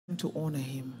to honor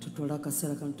him.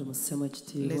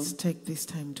 Let's take this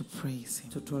time to praise him.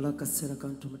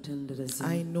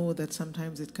 I know that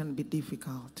sometimes it can be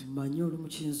difficult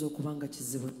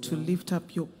to lift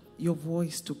up your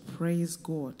voice to praise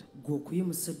God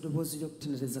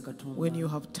when you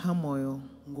have turmoil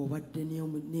and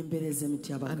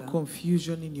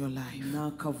confusion in your life.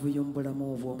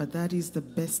 But that is the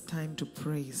best time to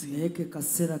praise him.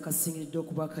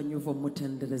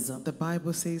 The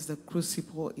Bible says the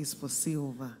crucible is for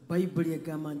silver and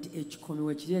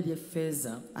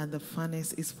the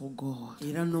furnace is for gold.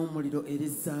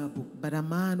 But a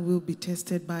man will be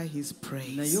tested by his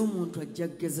praise.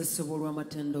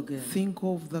 Think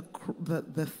of the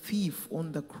thief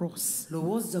on the cross who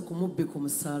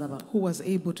was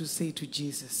able to say to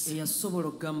Jesus,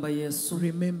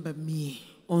 remember me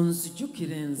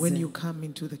when you come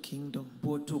into the kingdom.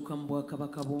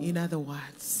 In other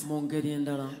words,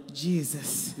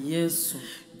 Jesus,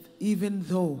 even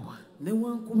though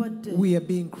we are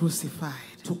being crucified,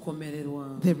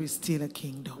 there is still a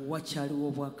kingdom.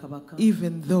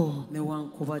 Even though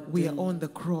we are on the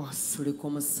cross,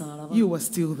 you are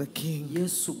still the king.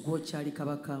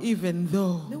 Even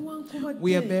though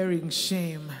we are bearing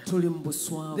shame,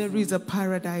 there is a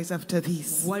paradise after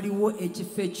this.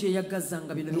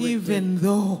 Even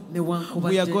though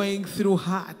we are going through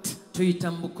hurt,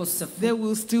 there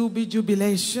will still be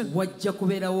jubilation. That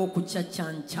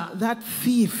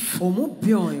thief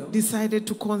decided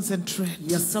to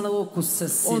concentrate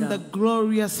on the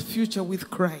glorious future with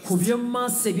Christ.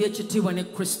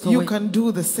 You can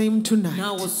do the same tonight.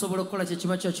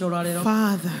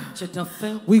 Father,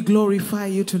 we glorify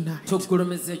you tonight.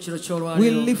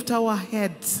 We lift our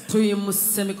heads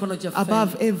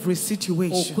above every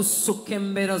situation.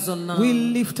 We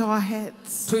lift our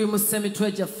heads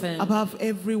above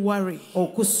every worry.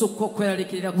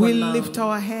 We lift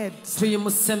our heads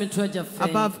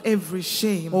above every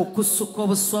shame.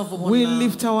 We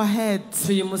lift our heads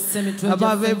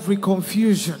above every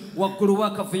confusion.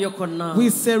 We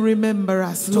say, remember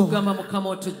us, Lord.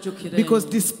 Because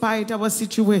despite our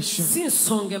situation,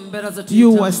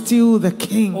 you are still the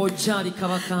king.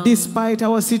 Despite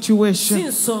our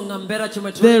situation,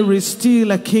 there is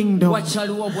still a kingdom.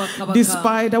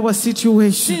 Despite our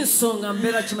situation,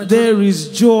 there is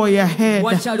joy ahead.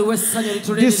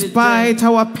 Despite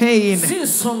our pain,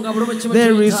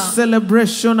 there is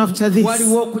celebration after this.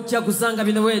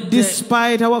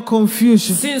 Despite our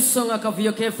confusion,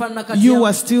 you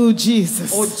are still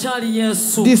Jesus.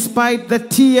 Despite the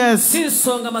tears,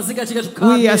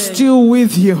 we are still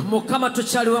with you.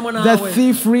 The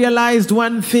thief realized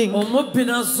one thing,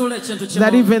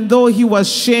 that even though he was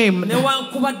shamed,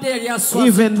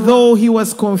 even though he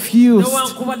was confused,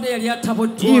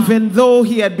 even though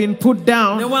he had been put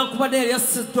down,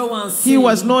 he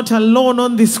was not alone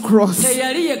on this cross.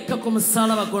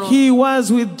 He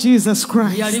was with Jesus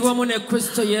Christ.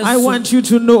 I want you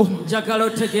to know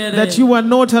that you are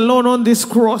not alone on this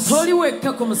cross.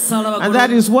 And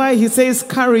that is why he says,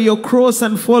 carry your cross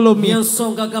and follow me. You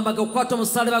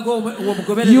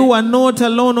are not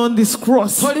alone on this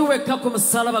cross.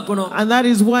 And that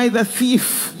is why the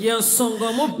thief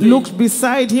looked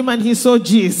beside him and he saw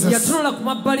Jesus.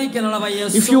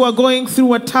 If you are going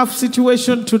through a tough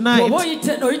situation tonight,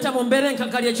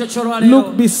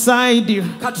 look beside you.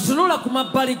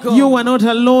 You are not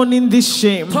alone in this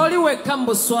shame.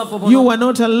 You are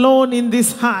not alone in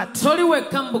this hurt.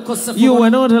 You are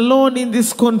not alone in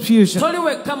this confusion.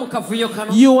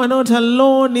 You are not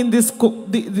alone in this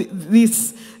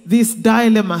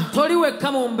dilemma.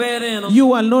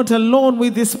 You are not alone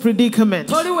with this predicament.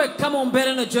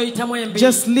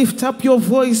 Just lift up your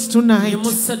voice tonight.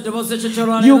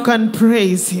 You can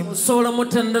praise him.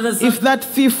 If that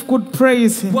thief could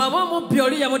praise him,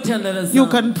 you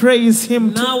can praise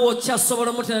him too.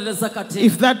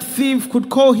 If that thief could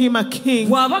call him a king,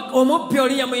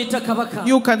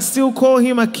 you can still call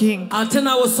him a king. When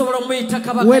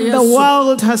the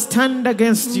world has turned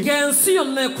against you,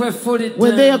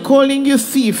 when they are calling you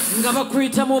thief,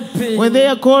 when they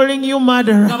are calling you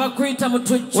murderer,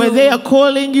 when they are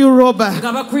calling you robber,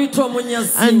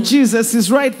 and Jesus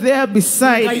is right there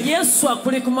beside you,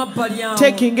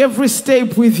 taking every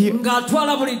step with you,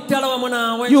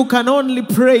 you can only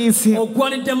praise him.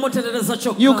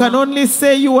 You can only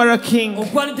say you are a king.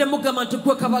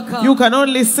 You can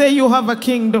only say you have a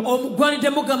kingdom.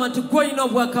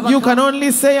 You can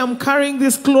only say, I'm carrying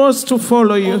this close to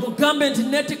follow you.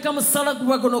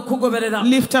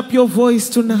 Lift up your voice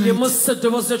tonight.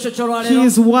 He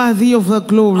is worthy of the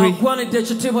glory.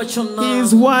 He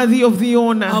is worthy of the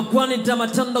honor.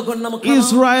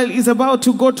 Israel is about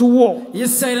to go to war.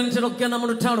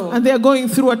 And they are going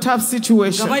through a tough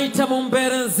situation.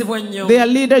 Their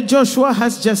leader Joshua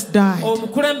has just died.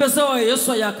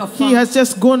 He has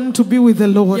just gone to be with the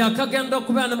Lord.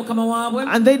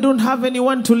 And they don't have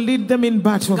anyone to lead them in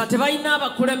battle.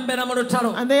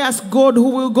 And they ask God, who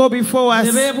will go before us?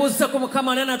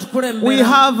 We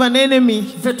have an enemy.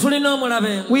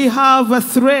 We have a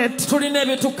threat.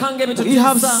 We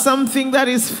have something that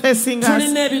is facing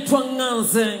us.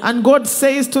 And God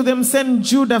says to them, send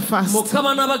Judah first.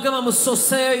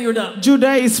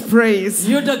 Judah is praise.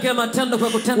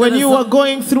 When you are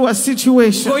going through a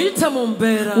situation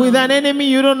with an enemy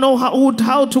you don't know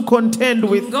how to contend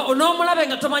with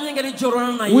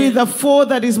a foe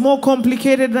that is more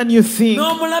complicated than you think,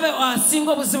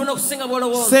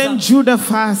 send Judah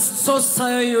first.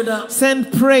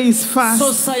 Send praise first.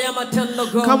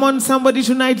 Come on, somebody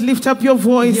tonight, lift up your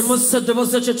voice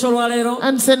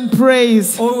and send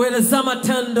praise.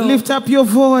 Lift up your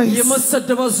voice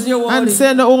and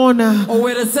send honor.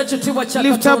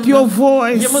 Lift up your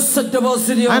voice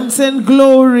and send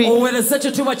glory.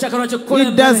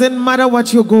 It doesn't matter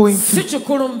what you're going through.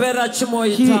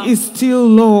 He is still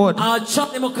Lord.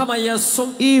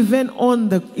 Even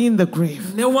in the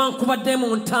grave,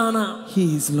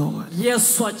 He is Lord.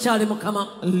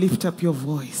 Lift up your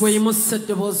voice.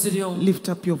 Lift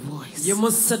up your voice.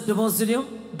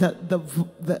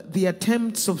 The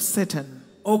attempts of Satan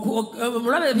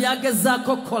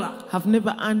have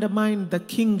never undermined the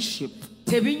kingship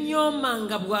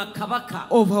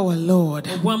of our Lord.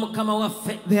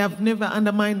 They have never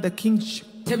undermined the kingship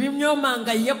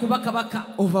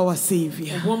of our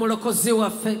Savior.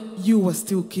 You are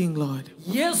still King, Lord.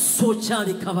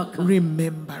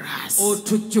 Remember us.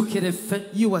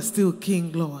 You are still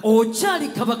King, Lord.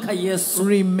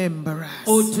 Remember us.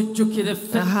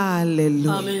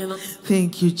 Hallelujah.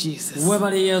 Thank you, Jesus.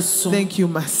 Thank you,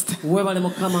 Master.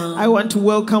 I want to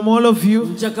welcome all of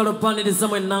you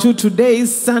to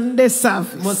today's Sunday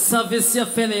service.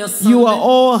 You are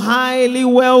all highly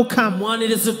welcome.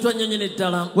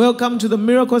 Welcome to the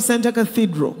Miracle Center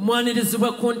Cathedral,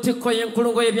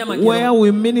 where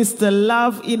we minister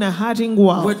love in a hurting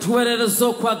world.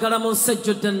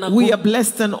 We are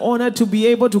blessed and honored to be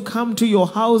able to come to your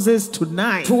houses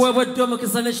tonight. We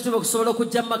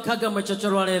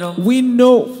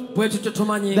know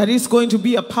that it's going to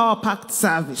be a power-packed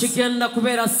service. The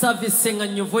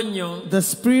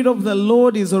Spirit of the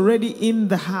Lord is already in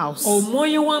the house,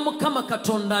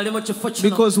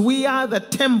 because we are the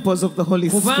temples of the Holy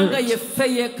Spirit.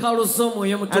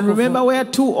 And remember, where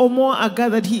two or more are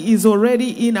gathered, He is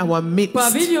already in our midst.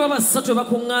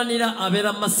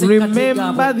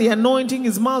 Remember, the anointing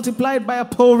is multiplied by a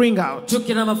pouring out.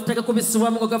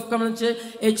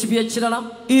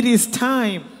 It is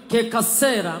time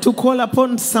to call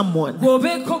upon someone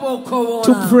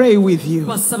to pray with you.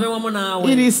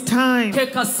 It is time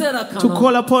to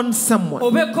call upon someone to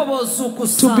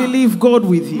believe God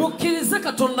with you.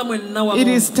 It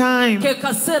is time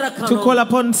to call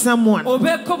upon someone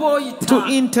to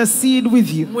intercede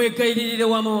with you.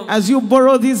 As you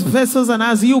borrow these vessels and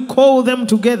as you call them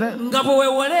together,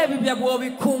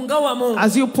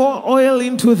 as you pour oil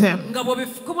into them,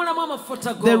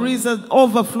 there is an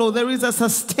overflow, there is a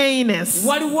sustainment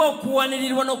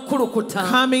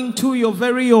coming to your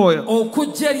very oil.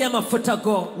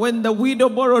 When the widow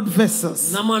borrowed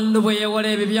vessels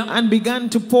and began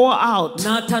to pour out,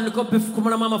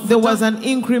 there was an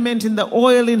increment in the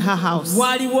oil in her house.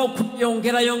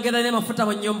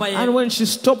 And when she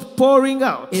stopped pouring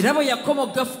out,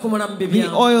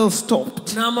 the oil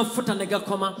stopped.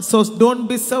 So don't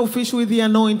be selfish with the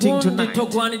anointing tonight.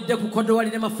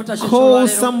 Call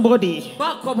somebody.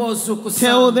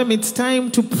 Tell them it's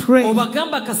time to pray.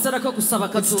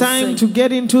 It's time to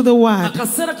get into the Word.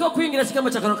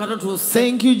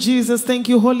 Thank you, Jesus. Thank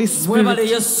you, Holy Spirit.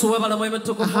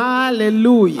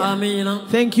 Hallelujah. Amen.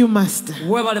 Thank you, Master.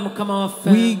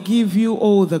 We give you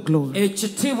all the glory.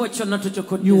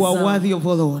 You are worthy of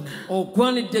all honor.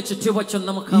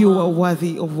 You are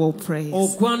worthy of all praise.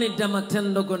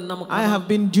 I have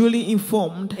been duly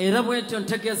informed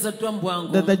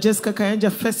that the Jessica Kayanja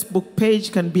Facebook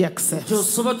page can be accessed.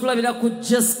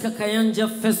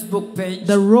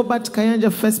 The Robert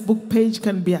Kayanja Facebook page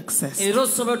can be accessed.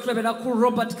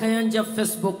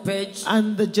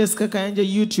 And the Jessica Kayanja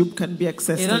YouTube can be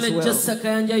accessed as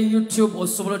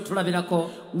well.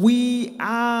 We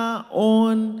are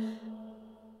on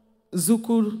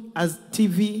Zuku as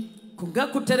TV. We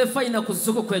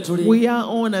are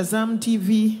on Azam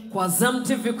TV.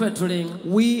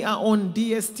 We are on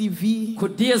DSTV.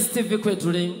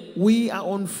 We are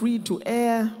on free to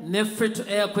air.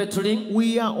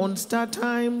 We are on Star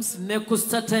Times.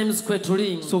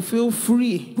 So feel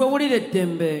free.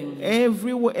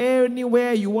 Everywhere,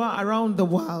 anywhere you are around the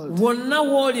world,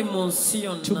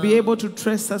 to be able to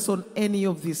trace us on any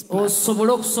of these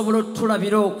platforms.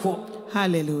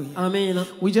 Hallelujah. Amen.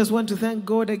 We just want to thank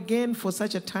God again for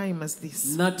such a time as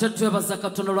this. Father,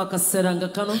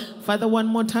 one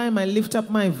more time I lift up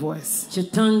my voice as a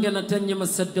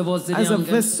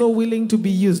vessel willing to be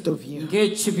used of you. I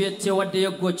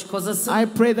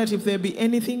pray that if there be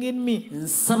anything in me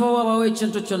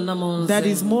that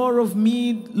is more of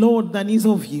me, Lord, than is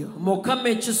of you,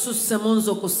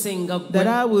 that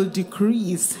I will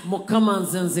decrease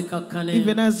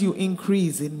even as you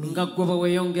increase in me.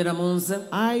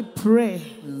 I pray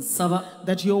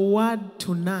that your word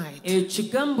tonight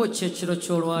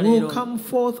will come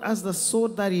forth as the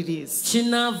sword that it is,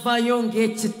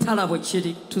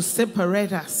 to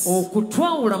separate us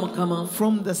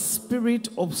from the spirit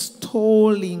of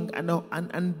stalling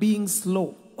and being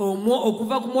slow.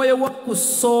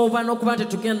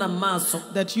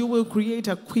 That you will create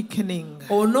a quickening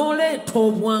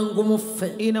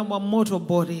in our mortal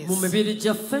bodies,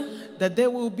 that there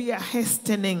will be a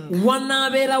hastening in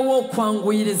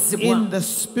the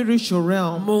spiritual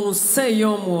realm,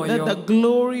 that the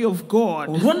glory of God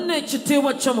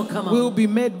will be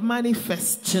made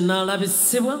manifest in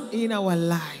our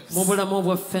lives.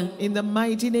 In the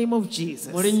mighty name of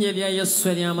Jesus,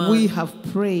 we have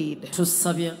prayed.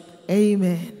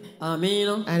 Amen. And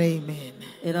amen.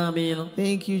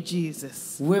 Thank you,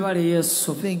 Jesus.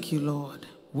 Thank you, Lord.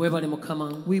 We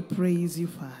praise you,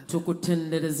 Father.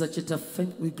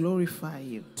 We glorify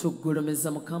you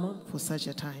for such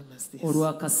a time as this.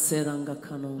 Hallelujah.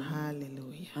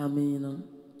 Amen.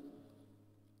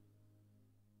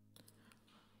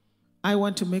 I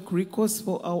want to make recourse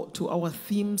to our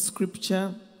theme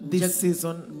scripture this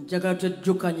season.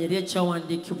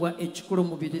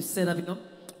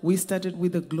 We started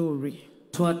with the glory.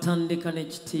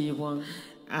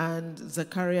 And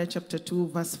Zechariah chapter 2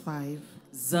 verse 5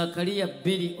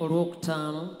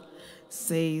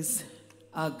 says,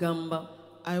 I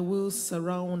will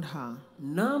surround her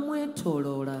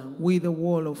with a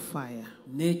wall of fire,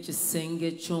 and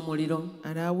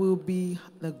I will be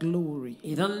the glory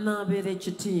in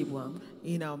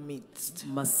our midst.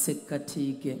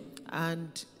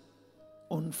 And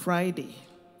on Friday,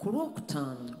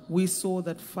 we saw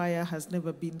that fire has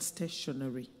never been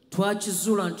stationary. And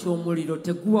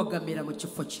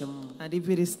if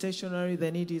it is stationary,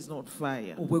 then it is not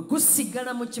fire.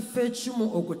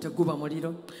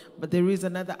 But there is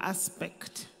another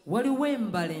aspect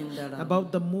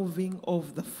about the moving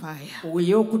of the fire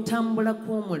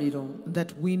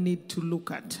that we need to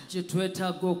look at, and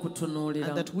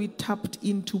that we tapped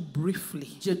into briefly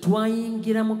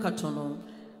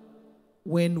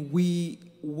when we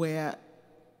were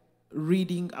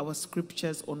reading our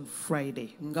scriptures on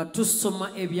Friday.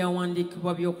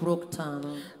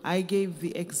 I gave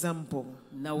the example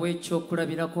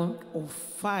of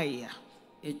fire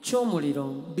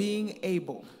being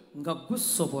able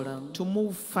to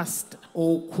move faster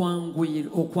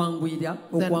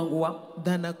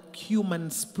than a human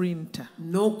sprinter.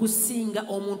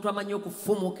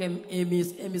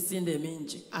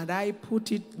 And I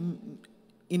put it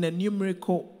in a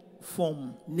numerical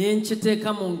form.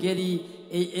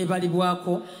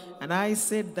 And I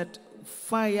said that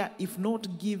fire, if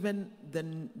not given the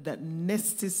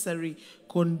necessary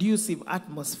conducive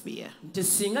atmosphere,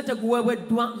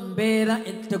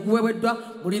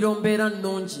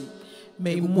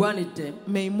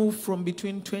 may move from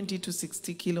between 20 to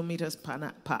 60 kilometers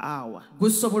per hour.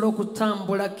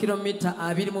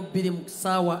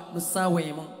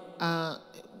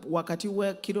 Wakati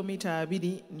wa kilomita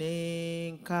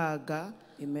 2.6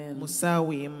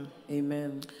 musawim.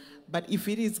 Amen. But if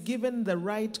it is given the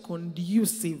right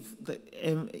conducive the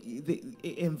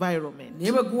environment,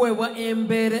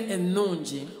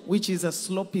 which is a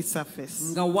slopey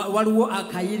surface,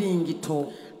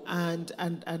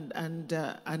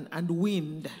 and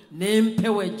wind,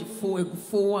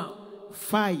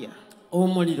 fire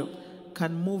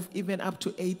can move even up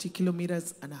to 80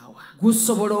 kilometers an hour.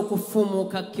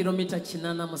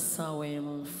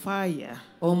 Fire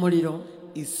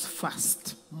is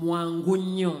fast.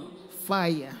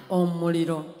 Fire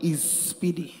is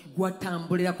speedy.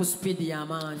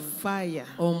 Fire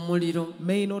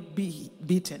may not be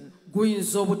beaten,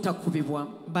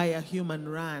 by a human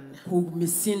run,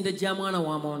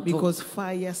 because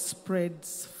fire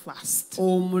spreads fast.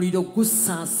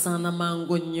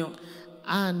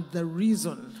 And the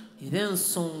reason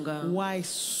why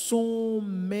so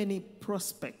many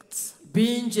prospects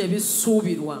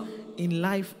in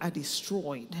life are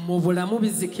destroyed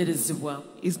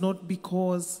is not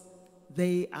because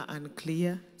they are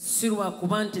unclear. It's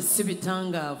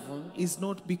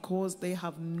not because they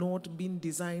have not been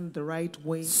designed the right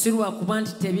way.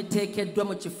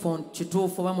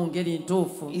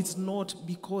 It's not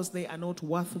because they are not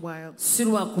worthwhile.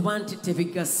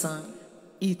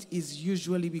 It is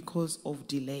usually because of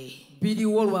delay.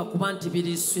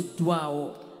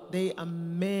 There are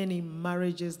many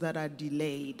marriages that are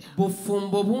delayed, and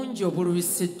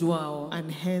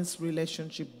hence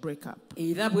relationship breakup.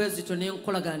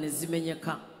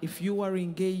 If you are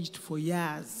engaged for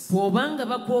years,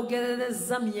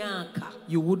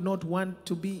 you would not want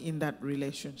to be in that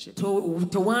relationship. There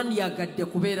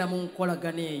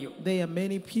are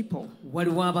many people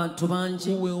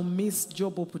who will miss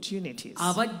job opportunities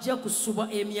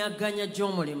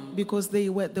because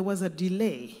there was a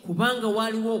delay in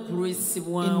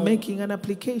making an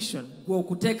application,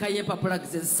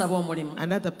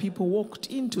 and other people walked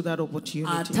into that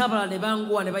opportunity.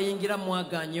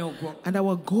 And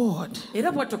our God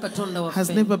has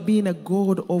never been a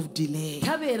God of delay.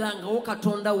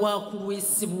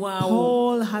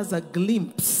 Paul has a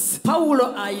glimpse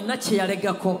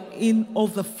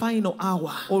of the final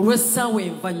hour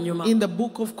in the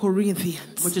book of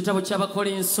Corinthians,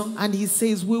 and he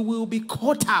says we will be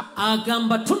caught up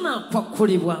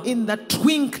in the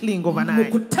twinkling of an eye.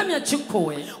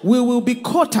 We will be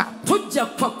caught up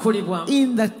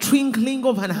in the twinkling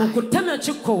of an eye.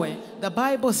 The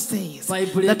Bible says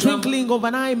the twinkling of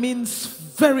an eye means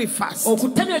very fast, so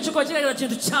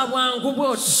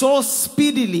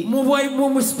speedily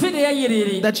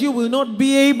that you will not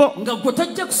be able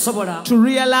to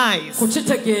realize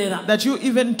that you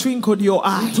even twinkled your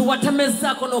eye,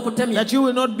 that you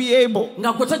will not be able to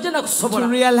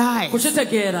realize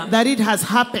that it has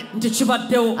happened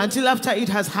until after it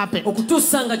has happened.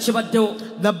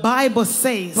 The Bible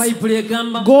says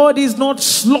God is not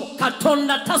slow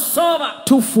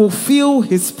to fulfill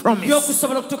his promise.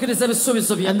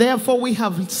 And therefore we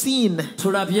have seen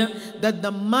that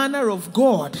the manner of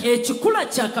God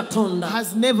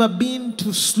has never been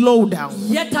to slow down.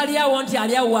 The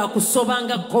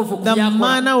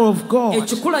manner of God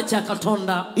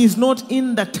is not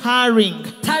in the tiring.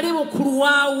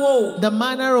 The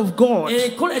manner of God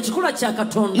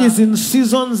is in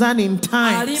seasons and in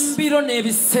times.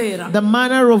 The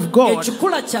manner of God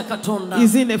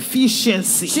is in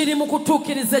efficiency. The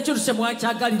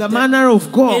manner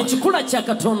of God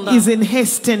is in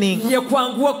hastening.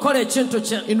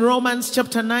 In Romans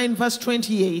chapter 9 verse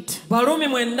 28,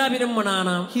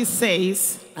 he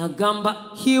says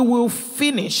he will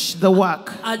finish the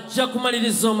work. I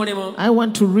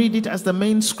want to read it as the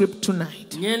main script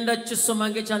tonight.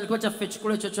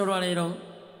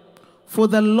 For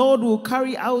the Lord will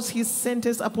carry out his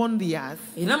sentence upon the earth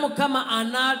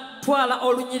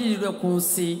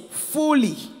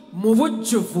fully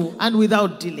and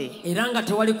without delay. And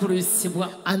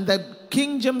the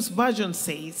King James Version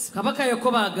says,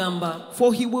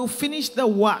 for he will finish the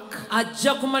work and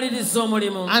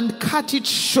cut it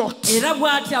short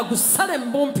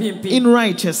in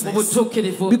righteousness.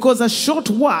 Because a short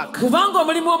work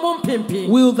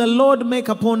will the Lord make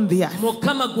upon the earth.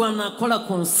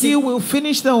 He will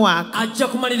finish the work and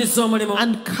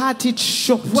cut it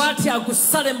short.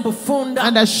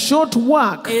 And a short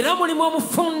work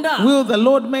will the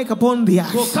Lord make upon the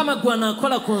earth.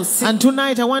 And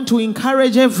tonight I want to encourage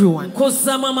everyone who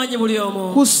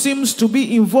seems to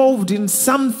be involved in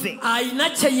something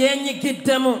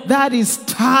that is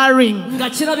tiring,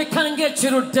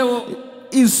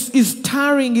 is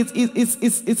tiring,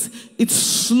 it's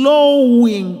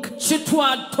slowing.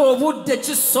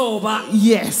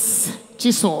 Yes,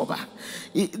 chisoba.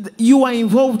 You are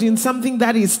involved in something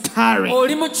that is tiring.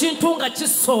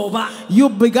 You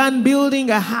began building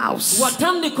a house,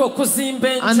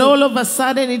 and all of a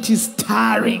sudden it is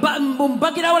tiring.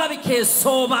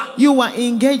 You are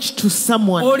engaged to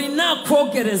someone,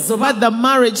 but the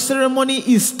marriage ceremony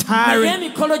is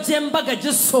tiring.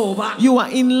 You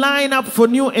are in line up for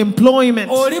new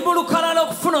employment,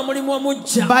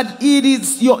 but it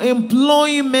is your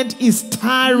employment is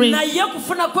tiring,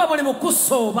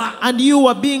 and you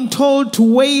are being told to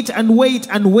wait and wait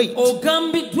and wait.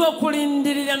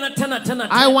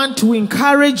 I want to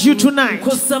encourage you tonight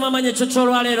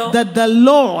that the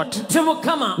Lord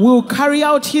will carry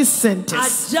out his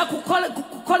sentence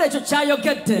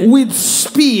with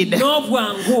speed.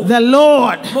 The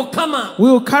Lord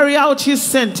will carry out his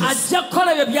sentence.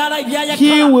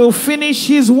 He will finish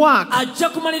his work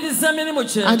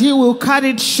and he will cut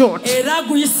it short.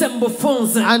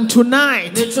 And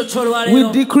tonight we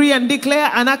decree and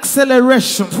declare an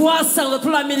acceleration.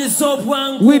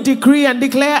 We decree and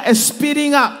declare a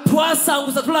speeding up.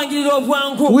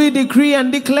 We decree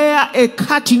and declare a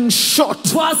cutting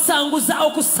short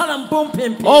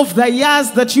of the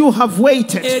years that you have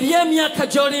waited.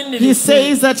 He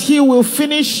says that he will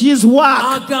finish his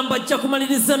work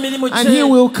and he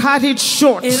will cut it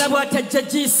short.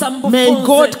 May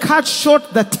God cut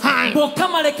short the time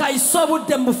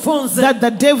that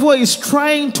the devil is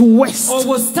trying to waste.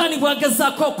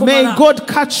 May God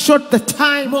cut short the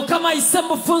time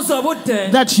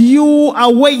that you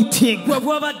are waiting.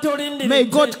 May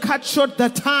God cut short the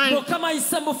time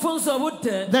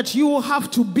that you have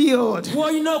to build.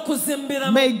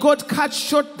 May God cut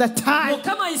short the time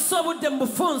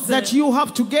that you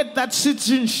have to get that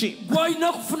citizenship.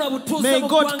 May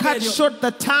God cut short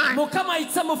the time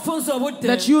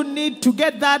that you need to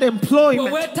get that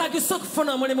employment.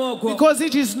 Because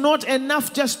it is not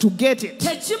enough just to get it.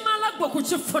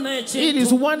 It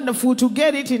is wonderful to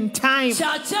get it in time.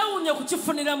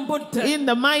 In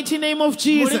the mighty name of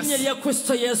Jesus.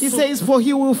 He says, for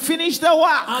he will finish the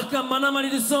work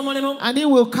and he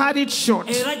will cut it short.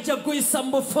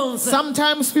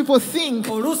 Sometimes people think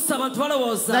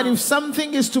that if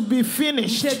something is to be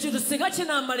finished,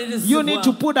 you need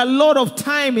to put a lot of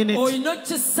time in it.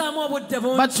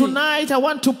 But tonight I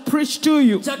want to preach to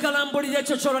you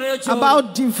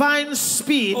about divine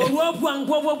speed.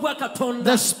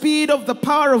 The speed of the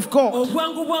power of God.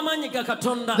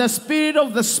 The speed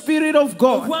of the Spirit of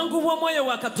God.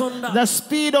 The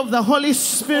speed of the Holy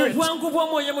Spirit.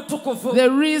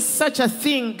 There is such a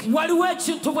thing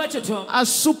as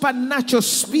supernatural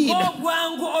speed.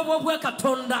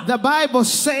 The Bible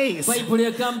says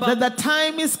that the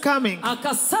time is coming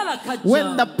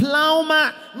when the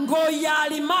plowman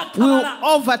will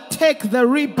overtake the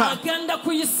reaper.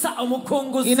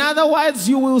 In other words,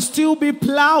 you will still be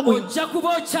plowing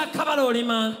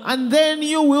and then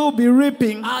you will be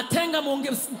reaping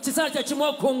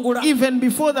even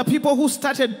before the people who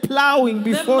started plowing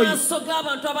before you.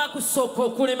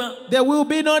 There will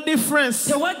be no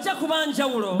difference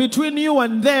between you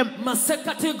and them.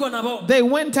 They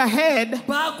went ahead,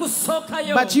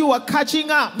 but you are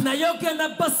catching up.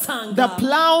 The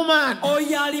plowman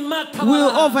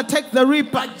will overtake the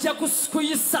reaper.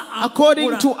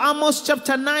 According to Amos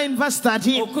chapter 9 verse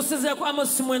 13,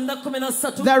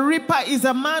 the reaper is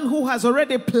a man who has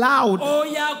already plowed.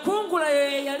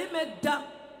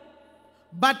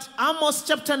 But Amos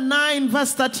chapter 9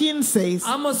 verse 13 says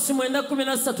that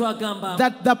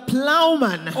the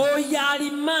plowman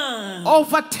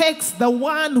overtakes the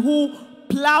one who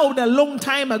plowed a long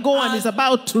time ago and is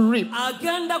about to reap.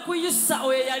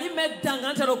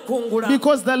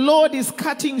 Because the Lord is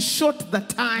cutting short the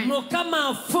time.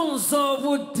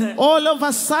 All of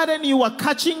a sudden you are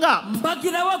catching up with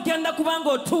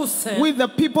the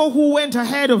people who went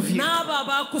ahead of you.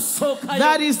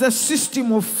 That is the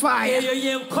system of fire.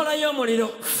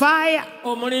 Fire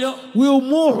will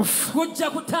move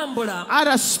at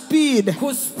a speed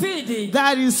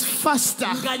that is faster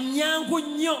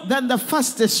than the fastest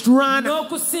runner.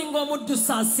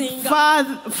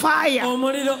 Fire,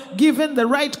 given the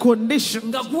right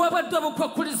condition,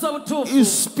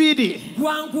 is speedy,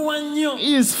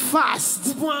 is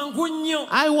fast.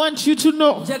 I want you to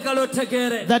know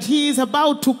that he is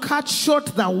about to cut short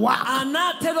the work.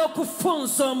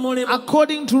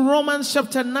 According to Romans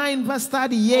chapter 9 verse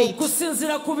 38,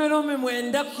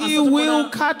 he will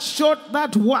cut short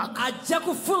that work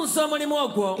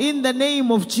in the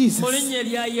name of Jesus.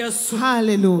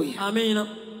 Hallelujah. Amen.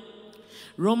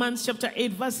 Romans chapter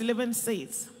 8 verse 11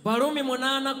 says, but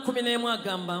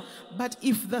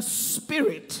if the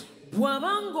Spirit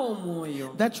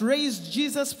that raised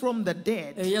Jesus from the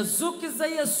dead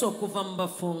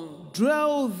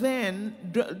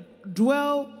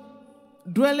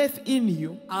dwelleth in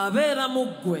you,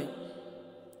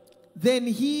 then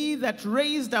he that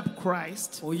raised up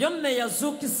Christ from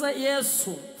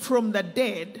the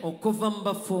dead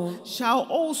shall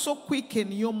also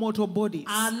quicken your mortal bodies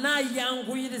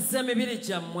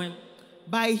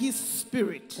by his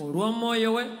Spirit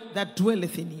that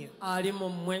dwelleth in you.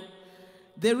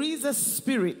 There is a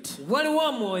spirit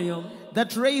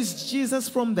that raised Jesus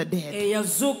from the dead.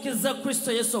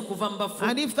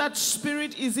 And if that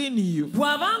spirit is in you,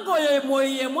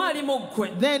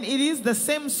 then it is the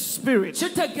same spirit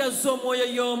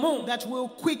that will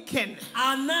quicken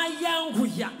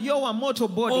your mortal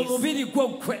bodies.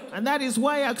 And that is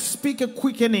why I speak a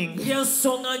quickening to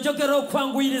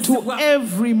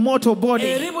every mortal body,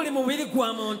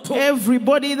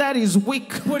 everybody that is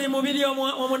weak,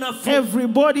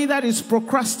 everybody that is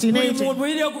procrastinating,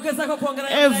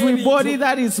 everybody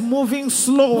that is moving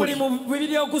slowly.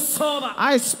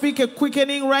 I speak a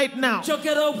quickening right now.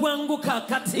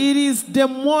 It is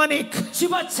demonic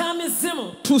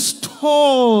to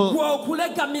stall,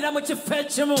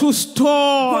 to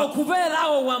stall,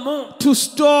 to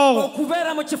stall,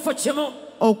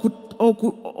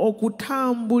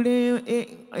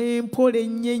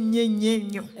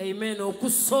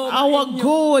 Our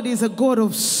God is a God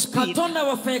of speed.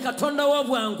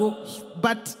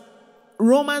 But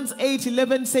Romans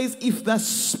 8:11 says, if the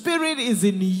spirit is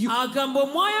in you,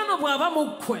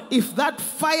 if that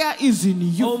fire is in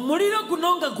you,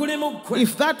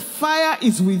 if that fire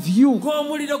is with you,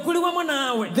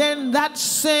 then that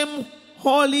same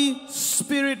Holy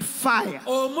Spirit fire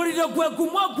will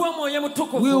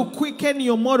quicken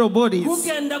your mortal bodies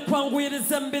in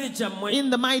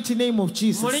the mighty name of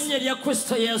Jesus.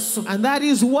 And that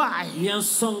is why,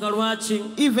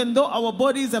 even though our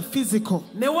bodies are physical,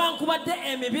 the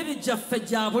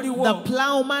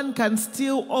plowman can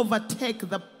still overtake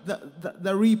the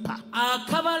reaper,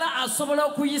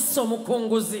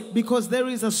 because there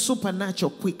is a supernatural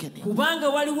quickening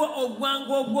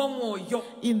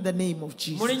in the name of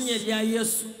Jesus.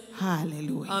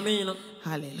 Hallelujah. Amen.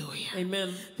 Hallelujah.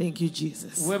 Amen. Thank you,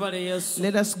 Jesus.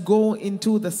 Let us go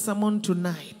into the sermon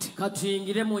tonight.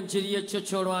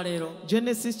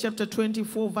 Genesis chapter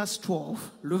 24 verse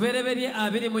 12.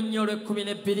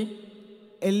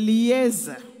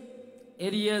 Eliezer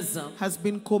has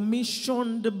been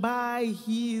commissioned by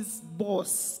his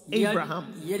boss, Abraham,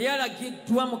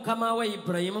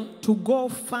 to go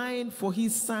find for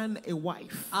his son a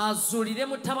wife.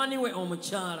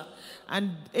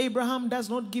 And Abraham does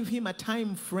not give him a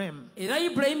time frame.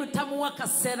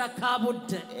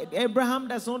 Abraham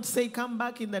does not say, come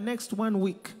back in the next 1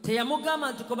 week.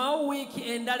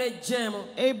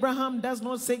 Abraham does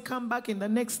not say, come back in the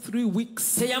next 3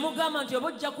 weeks. Abraham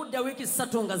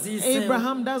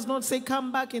does not say,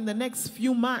 come back in the next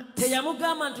few months.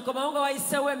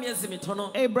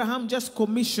 Abraham just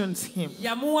commissions him.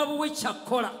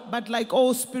 But like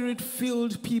all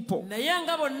spirit-filled people,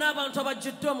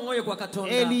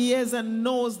 Eliezer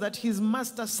knows that his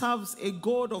master serves a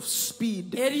God of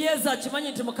speed. And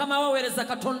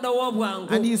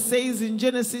he says in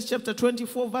Genesis chapter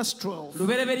 24 verse 12,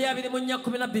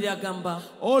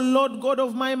 O Lord God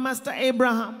of my master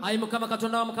Abraham,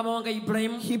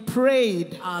 he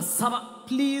prayed,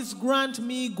 please grant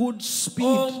me good speed.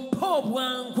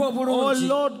 Oh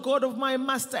Lord God of my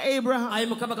master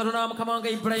Abraham,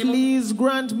 please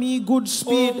grant me good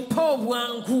speed.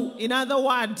 In other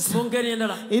words,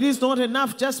 it is not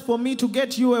enough just for me to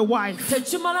get you a wife,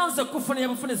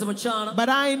 but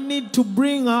I need to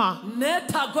bring her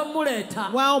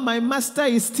while my master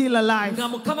is still alive.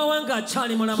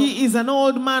 He is an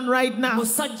old man right now.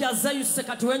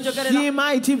 He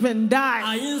might even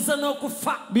die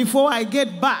before I get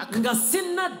back,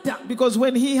 because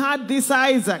when he had this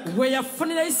Isaac,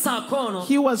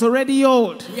 he was already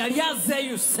old.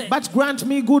 But grant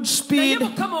me good speed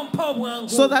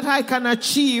so that I can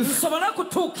achieve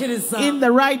in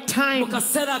the right time.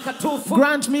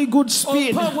 Grant me good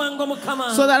speed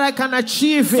so that I can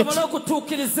achieve it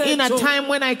in a time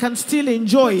when I can still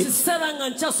enjoy it.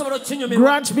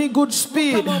 Grant me good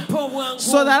speed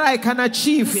so that I can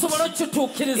achieve it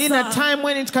in a time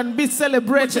when it can be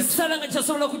celebrated.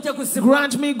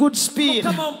 Grant me good speed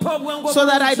so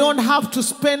that I don't have to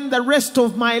spend the rest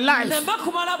of my life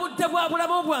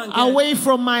away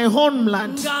from my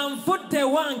homeland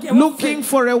looking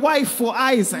for a wife for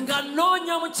Isaac.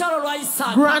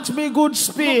 Grant me good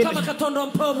speed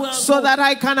so that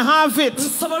I can have it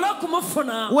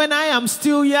when I am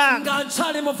still young,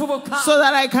 so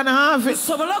that I can have it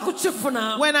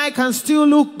when I can still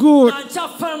look good,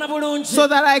 so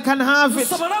that I can have it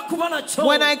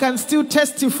when I can still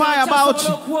testify about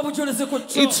you.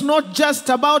 It's not just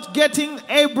about getting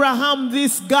Abraham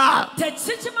this girl.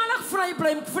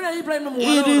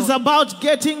 It is about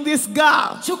getting this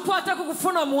girl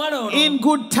in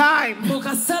good time.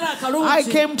 I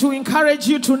came to encourage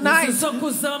you tonight.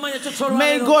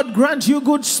 May God grant you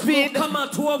good speed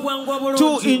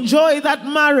to enjoy that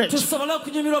marriage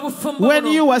when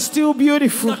you are still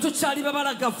beautiful,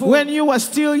 when you are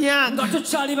still young,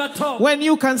 when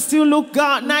you can still look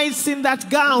nice in that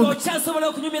gown.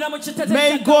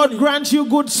 May God grant you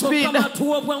good speed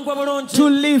to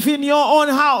live in your own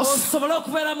house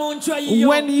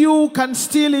when you can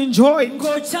still enjoy it,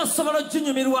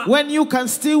 when you can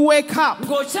still wake up,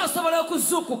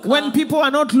 when people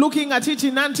are not looking at it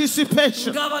in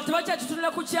anticipation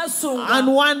and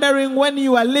wondering when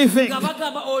you are leaving.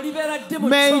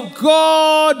 May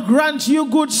God grant you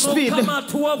good speed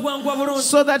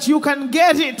so that you can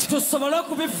get it.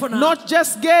 Not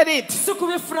just get it,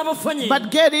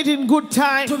 but get it in good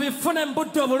time.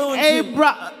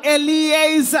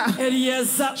 Eliezer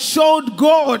showed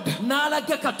God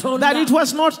that it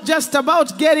was not just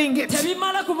about getting it.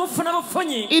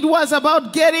 It was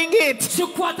about getting it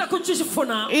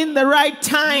in the right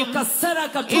time.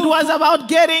 It was about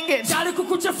getting it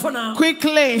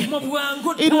quickly.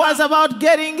 It was about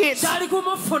getting it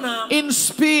in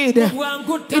speed.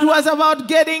 It was about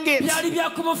getting it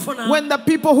when the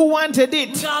people who wanted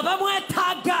it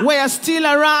were still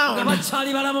around.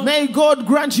 May God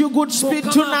grant you good speed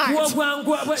tonight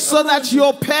so that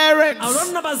your parents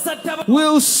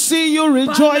will see you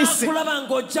rejoicing.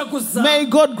 May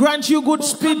God grant you good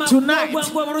speed tonight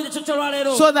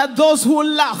so that those who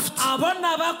laughed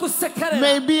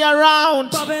may be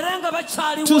around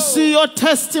to see your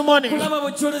testimony.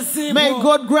 May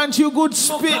God grant you good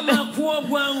speed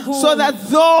so that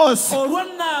those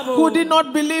who did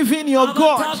not believe in your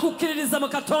God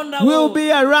will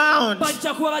be around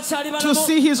to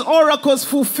see his oracles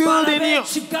fulfilled in you.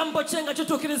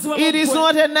 It is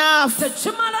not enough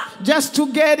just to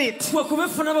get it.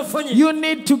 You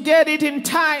need to get it in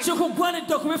time.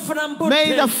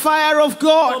 May the fire of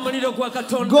God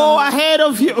go ahead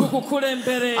of you,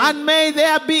 and may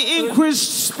there be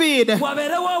increased speed upon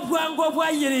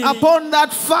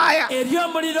that fire.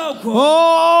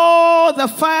 Oh, the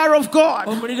fire of God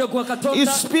is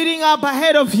speeding up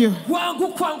ahead of you.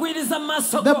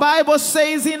 The Bible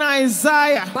says in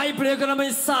Isaiah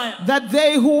that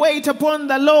they who wait upon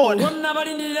the Lord,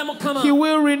 he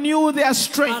will renew their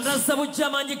strength.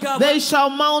 They shall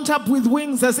mount up with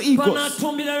wings as eagles.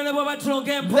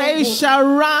 They shall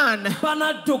run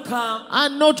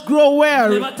and not grow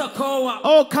weary.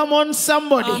 Oh, come on,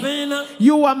 somebody.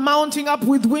 You are mounting up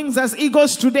with wings as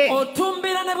eagles today.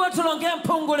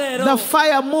 The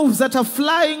fire moves at a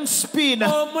flying speed.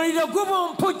 The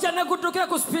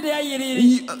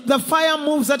fire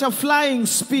moves at a flying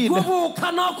speed.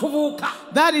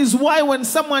 That is why when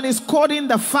someone is caught in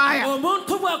the fire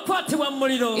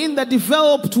in the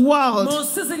developed world,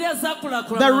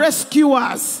 the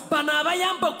rescuers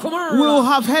will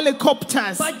have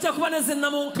helicopters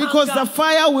because the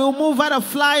fire will move at a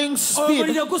flying speed.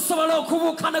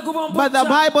 But the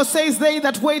Bible says they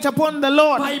that wait upon the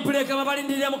Lord,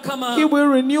 he will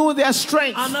renew their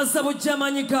strength.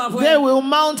 They will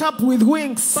mount up with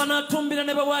wings.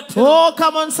 Oh,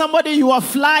 come on, somebody, you are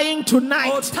flying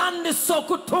tonight.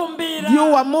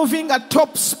 You are moving at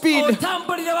top speed.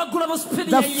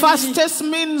 The fastest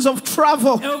means of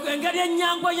travel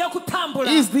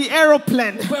is the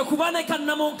aeroplane.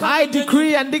 I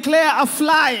decree and declare a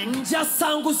flying.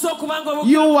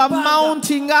 You are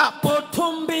mounting up.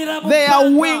 There are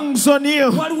wings on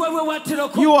you.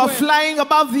 You are flying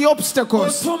above the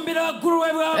obstacles.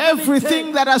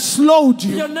 Everything that has slowed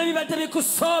you,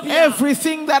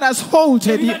 everything that has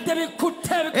halted you,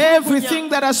 everything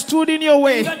that has stood in your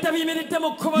way,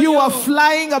 you are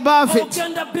flying above it.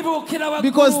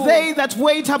 Because they that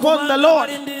wait upon the Lord,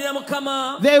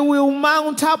 they will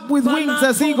mount up with wings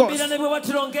as eagles.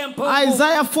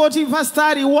 Isaiah 40 verse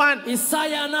 31.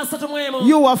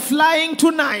 You are flying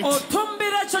tonight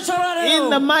in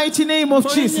the mighty name of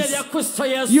Jesus.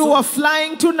 You are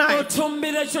flying tonight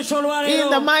in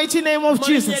the mighty name of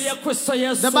Jesus.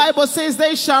 The Bible says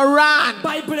they shall run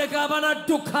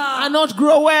and not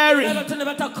grow weary.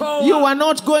 You are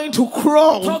not going to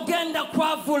crawl.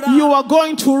 You are going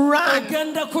going to run.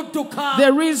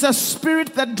 There is a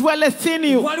spirit that dwelleth in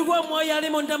you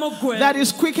that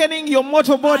is quickening your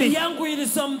mortal body.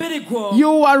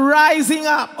 You are rising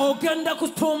up.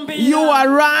 You are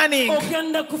running.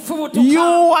 You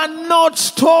are not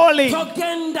stalling.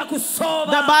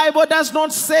 The Bible does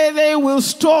not say they will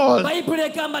stall. The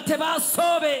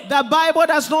Bible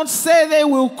does not say they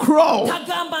will crawl. The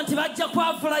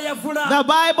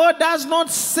Bible does not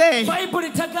say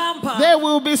they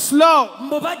will be slow.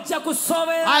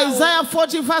 Isaiah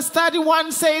 40 verse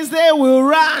 31 says they will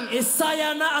run.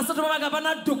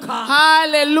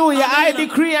 Hallelujah. I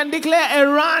decree and declare a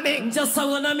running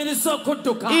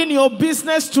in your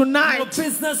business tonight.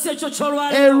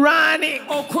 A running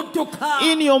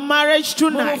in your marriage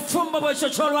tonight.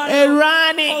 A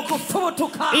running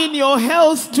in your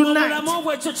health tonight.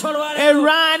 A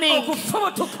running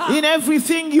in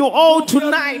everything you owe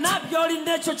tonight.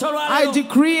 I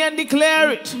decree and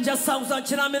declare it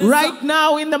right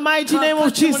now in the mighty name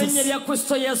of Jesus.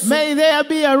 May there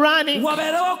be a running.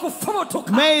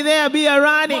 May there be a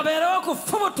running.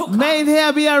 May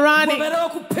there be a running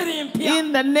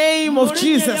in the name of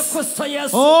Jesus.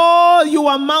 Oh, you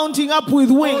are mounting up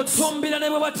with wings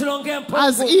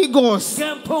as eagles.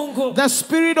 The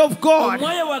Spirit of God,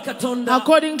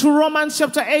 according to Romans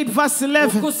chapter 8 verse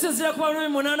 11,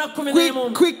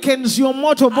 quickens your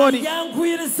mortal body.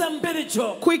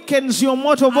 Quickens your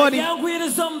mortal body.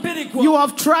 You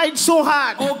have tried so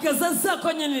hard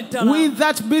with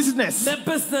that business,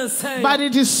 but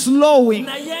it is slowing.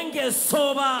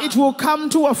 It will come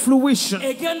to a fruition.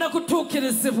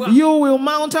 You will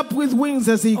mount up with wings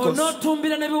as eagles.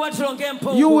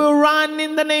 You will run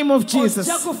in the name of Jesus.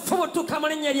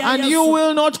 And you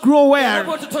will not grow weary.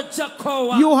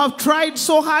 You have tried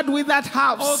so hard with that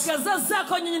house.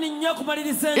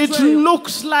 It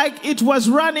looks like it was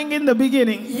running in the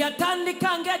beginning,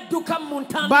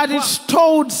 but it's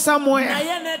stalled somewhere.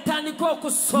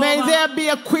 May there be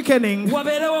a quickening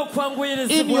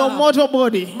in your mortal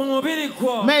body.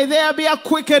 May there be a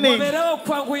quickening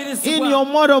in your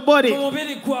mortal body.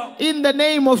 In the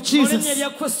name of Jesus.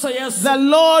 The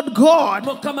Lord God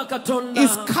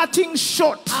is cutting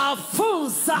short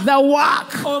the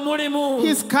work.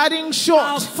 He's cutting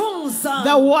short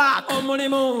the work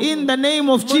in the name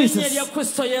of Jesus.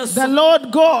 The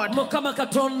Lord God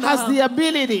has the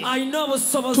ability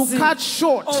to cut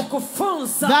short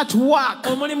that work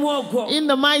in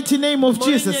the mighty name of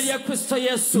Jesus.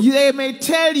 They may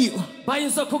tell you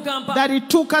that it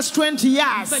took us 20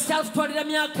 years.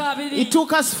 It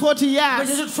took us 40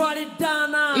 years.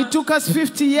 It took us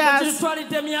 50 years.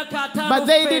 But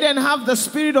they didn't have the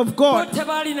Spirit of God.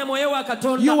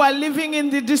 You are living in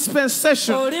the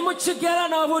dispensation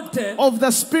of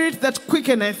the Spirit that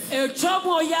quickeneth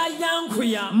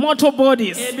mortal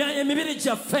bodies.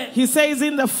 He says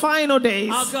in the final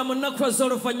days,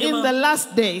 in the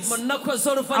last days,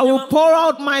 I will pour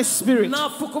out my Spirit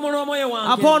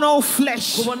upon all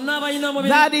flesh.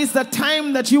 That is the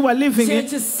time that you are living in.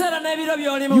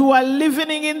 You are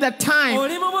living in the time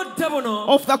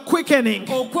of the quickening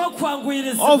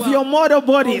of your mortal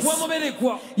bodies.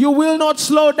 You will not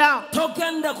slow down.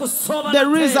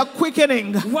 There is a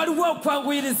quickening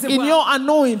in your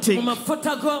anointing.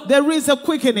 There is a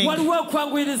quickening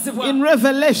in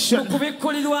revelation.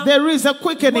 There is a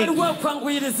quickening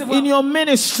in your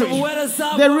ministry.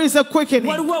 There is a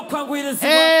quickening.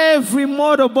 Every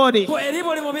mortal body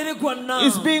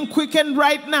is being quickened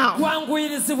right now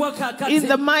in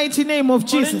the mighty name of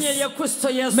Jesus.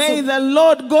 May the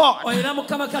Lord God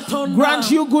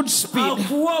grant you good speed.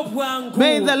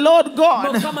 May the Lord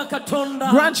God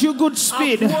grant you good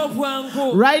speed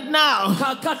right now.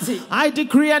 I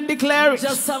decree and declare it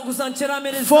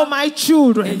for my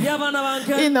children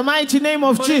in the mighty name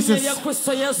of Jesus.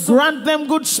 Grant them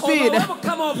good speed.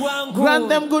 Grant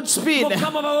them good speed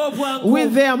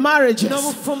with their marriages.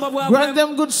 Grant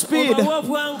them good speed.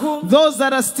 Those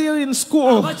that are still in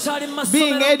school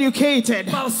being educated,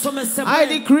 I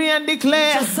decree and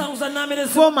declare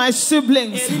for my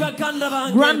siblings,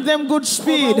 grant them good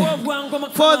speed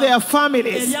for their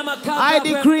families. I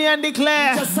decree and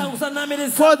declare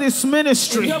for this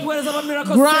ministry,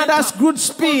 grant us good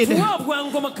speed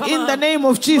in the name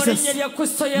of Jesus.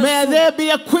 May there be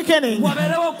a quickening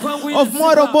of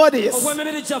mortal bodies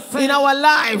in our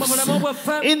lives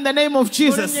in the name of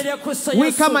Jesus.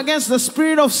 We come against the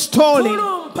spirit of stalling.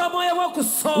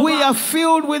 We are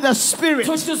filled with a spirit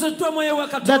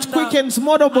that quickens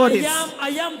mortal bodies.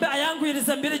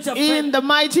 In the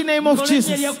mighty name of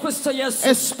Jesus.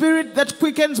 A spirit that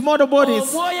quickens mortal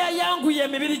bodies.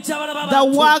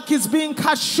 The work is being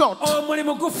cut short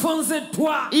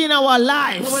in our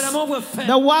lives.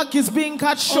 The work is being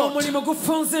cut short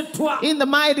in the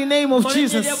mighty name of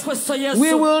Jesus.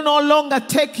 We will no longer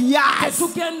take years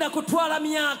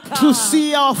to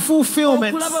see our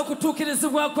fulfillment,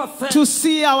 to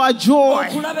see our joy,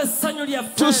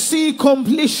 to see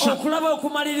completion.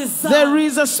 There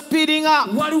is a speeding up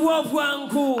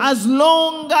as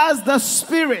long as the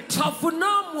spirit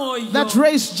that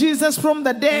raised Jesus from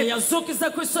the dead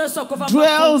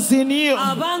dwells in you.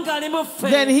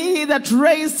 Then he that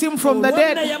raised him from the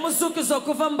dead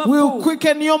will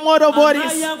quicken your mortal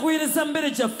bodies.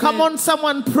 Come on,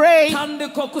 someone pray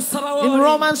in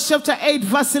Romans chapter 8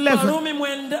 verse 11.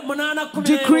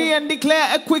 Decree and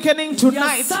declare a quickening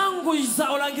tonight.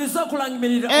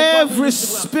 Every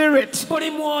spirit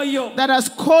that has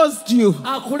caused you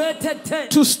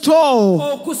to stall,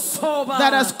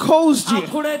 that has caused you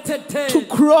to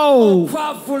grow,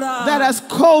 that has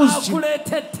caused you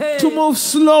to move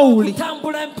slowly,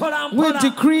 we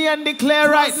decree and declare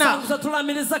right now,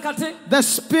 the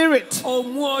spirit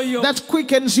that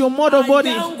quickens your mortal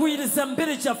body,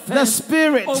 the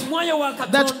spirit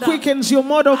that quickens your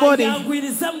mortal body,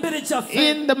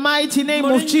 in the mighty name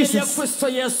of Jesus.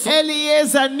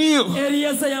 Eliezer knew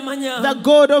the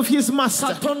God of his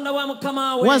master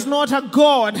was not a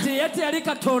God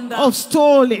of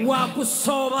stalling.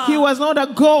 He was not a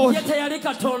God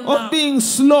of being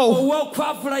slow.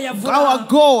 Our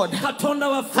God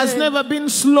has never been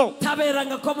slow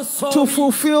to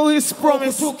fulfill his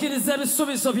promise.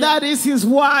 That is his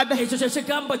word.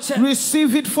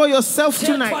 Receive it for yourself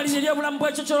tonight.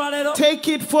 Take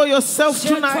it for yourself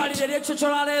tonight.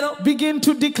 Begin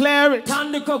to declare it.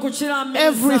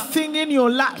 Everything in your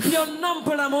life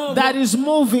that is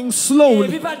moving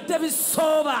slowly.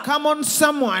 Come on,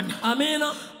 someone.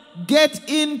 Get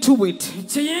into it.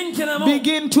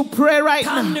 Begin to pray right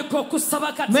now.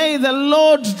 May the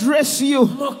Lord dress you.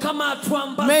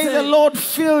 May the Lord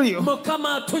fill you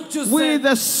with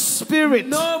the spirit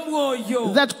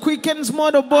that quickens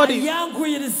mortal bodies.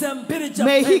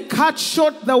 May he cut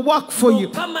short the work for you.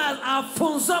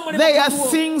 There are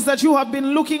things that you have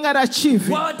been looking at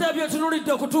achieving.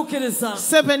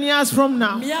 7 years from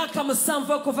now,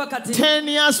 10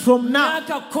 years from now,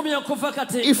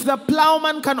 if the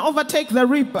plowman can overtake the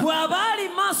reaper,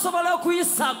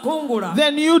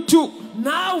 then you too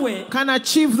can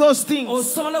achieve those things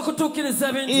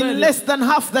in less than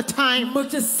half the time.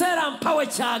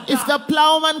 If the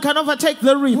plowman can overtake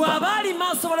the reaper,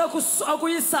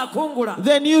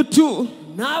 then you too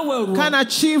can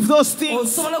achieve those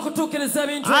things.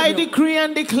 I decree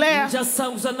and declare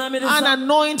an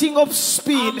anointing of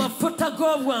speed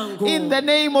in the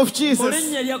name of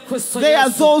Jesus. There are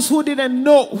those who didn't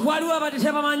know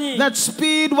that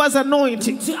speed was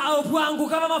anointing.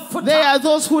 There are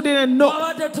those who didn't know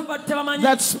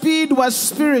that speed was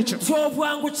spiritual.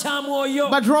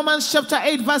 But Romans chapter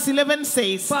 8 verse 11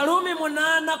 says, but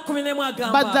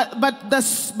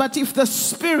if the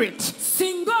spirit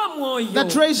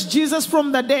that raised Jesus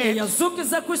from the dead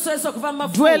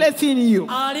dwelleth in you,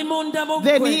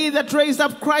 then he that raised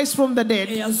up Christ from the dead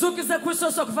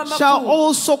shall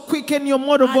also quicken your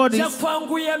mortal bodies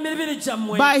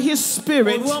by his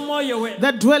spirit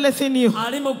that dwelleth in you.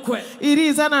 It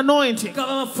is an anointing,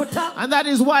 and that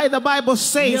is why the Bible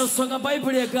says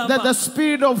that the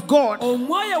Spirit of God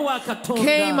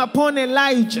came upon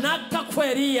Elijah,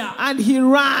 and he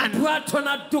ran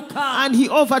and he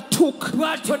overtook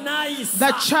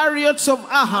the chariots of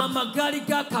Ahab.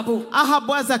 Ahab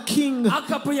was a king.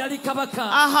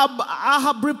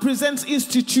 Ahab represents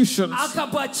institutions.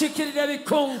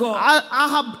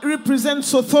 Ahab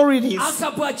represents authorities.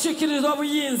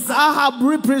 Ahab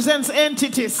represents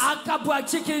entities.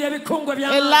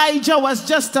 Elijah was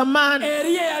just a man,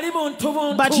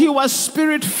 but he was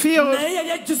spirit filled.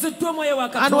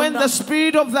 And when the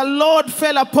Spirit of the Lord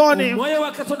fell upon him,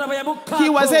 he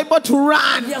was able to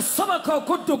run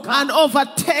and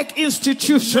overtake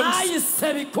institutions.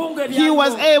 He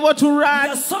was able to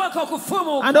run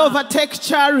and overtake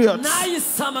chariots.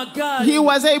 He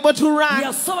was able to run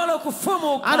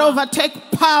and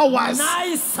overtake powers.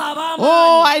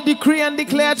 Oh, I decree and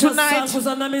declare tonight,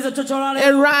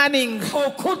 a running.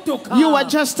 You are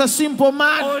just a simple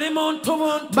man,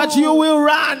 but you will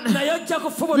run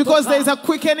because there is a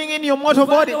quickening in your mortal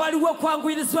body.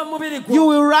 You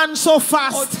will run so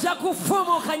fast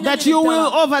that you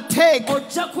will overtake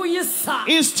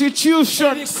institutions.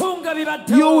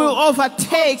 You will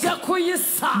overtake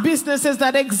businesses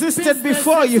that existed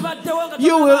before you.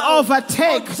 You will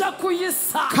overtake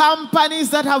companies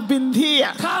that have been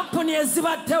here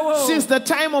since the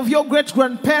time of your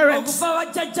great-grandparents.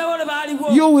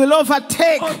 You will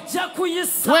overtake.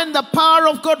 When the power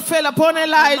of God fell upon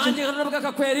Elijah,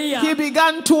 he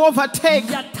began to overtake.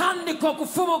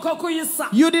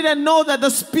 You didn't know that the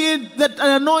speed, that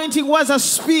anointing was a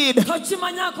speed.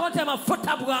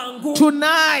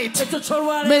 Tonight,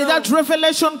 may that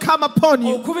revelation come upon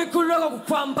you.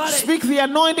 Speak the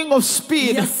anointing of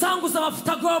speed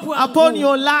upon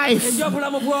your life,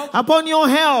 upon your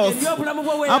health,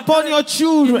 upon your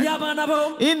children.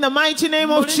 In the mighty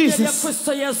name of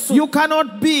Jesus, you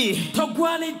cannot be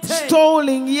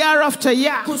stalling year after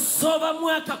year.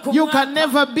 You can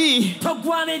never be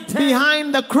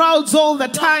behind the crowds all the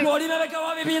time.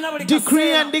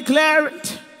 Decree and declare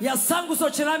it.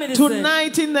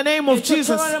 Tonight, in the name of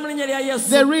Jesus,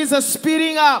 there is a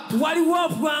speeding up.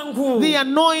 The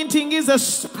anointing is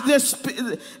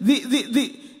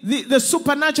the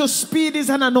supernatural speed is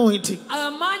an anointing.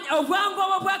 And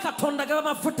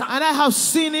I have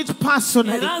seen it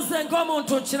personally.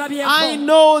 I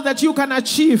know that you can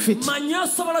achieve it.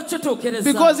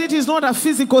 Because it is not a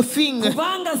physical thing.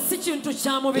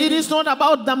 It is not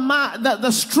about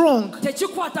the strong.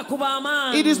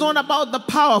 It is not about the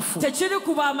powerful.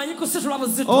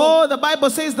 Oh, the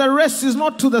Bible says the rest is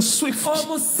not to the swift.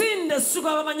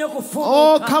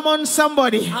 Oh, come on,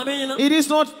 somebody. It is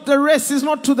not, the rest is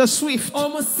not to the swift.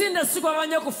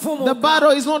 The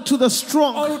battle is not to the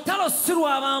strong.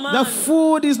 The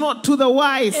food is not to the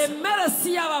wise.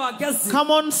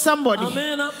 Come on, somebody.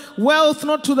 Wealth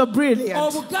not to the brilliant.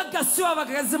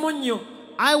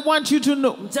 I want you to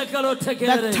know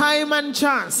that time and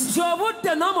chance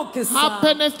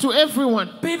happeneth to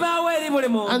everyone.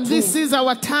 And this is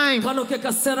our time.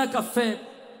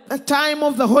 The time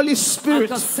of the Holy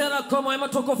Spirit,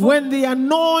 when the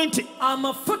anointing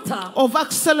of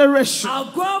acceleration,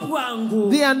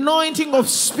 the anointing of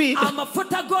speed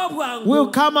will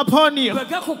come upon you.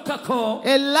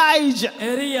 Elijah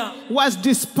was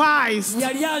despised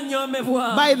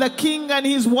by the king and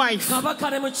his wife,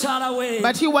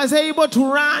 but he was able to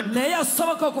run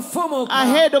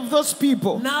ahead of those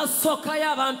people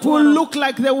who looked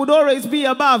like they would always be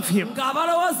above him. Come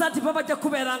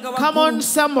on,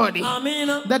 somebody.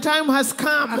 The time has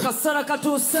come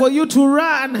for you to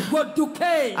run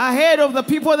ahead of the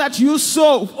people that you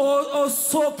saw.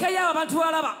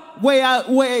 We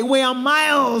are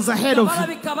miles ahead of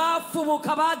you.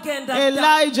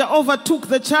 Elijah overtook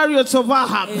the chariots of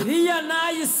Ahab.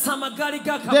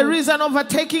 There is an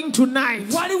overtaking tonight.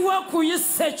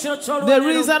 There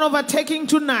is an overtaking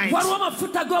tonight.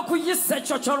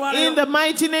 In the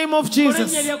mighty name of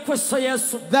Jesus,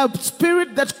 the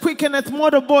spirit that quickeneth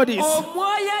mortal bodies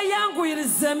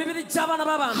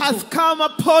hath come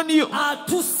upon you,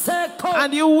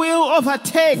 and you will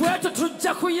overtake.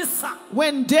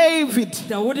 When David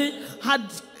had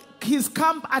his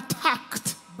camp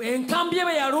attacked by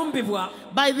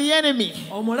the enemy,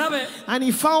 and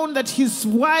he found that his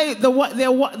wife,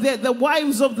 the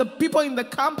wives of the people in the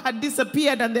camp had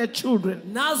disappeared, and their children,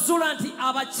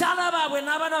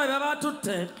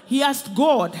 he asked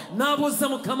God,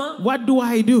 what do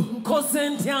I do?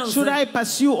 Should I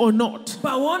pursue or not?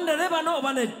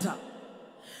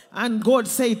 And God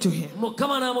said to him,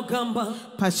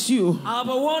 pursue,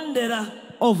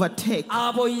 overtake,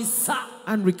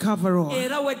 and recover all.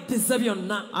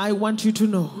 I want you to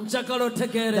know that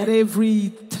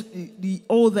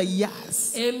all the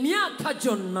years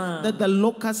that the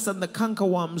locusts and the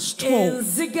cankerworms stole,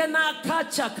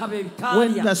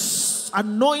 when the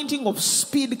anointing of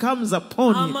speed comes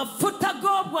upon you,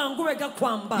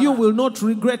 you will not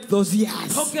regret those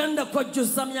years.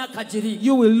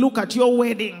 You will look at your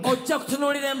wedding,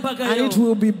 and it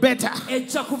will be better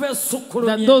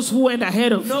than those who went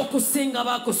ahead of you.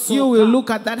 You will look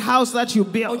at that house that you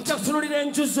built,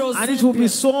 and it will be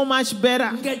so much better,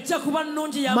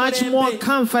 much more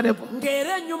comfortable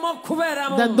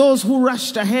than those who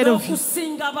rushed ahead of you.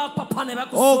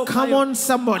 Oh, come on,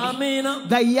 somebody.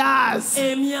 The years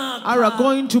are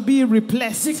going to be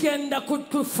replaced.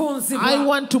 I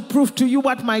want to prove to you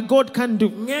what my God can do.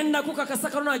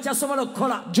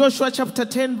 Joshua chapter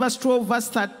 10 verse 12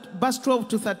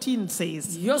 to 13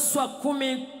 says,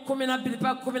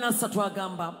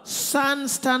 sun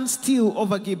stand still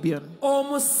over Gibeon,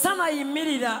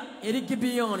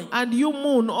 and you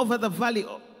moon over the valley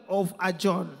of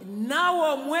Ajon.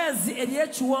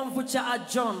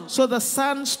 So the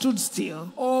sun stood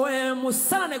still, and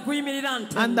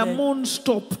the moon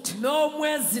stopped,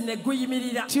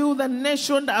 till the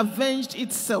nation avenged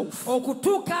itself of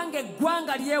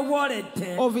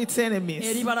its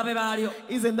enemies.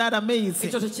 Isn't that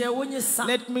amazing?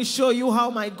 Let me show you how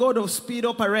my God of speed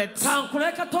operates.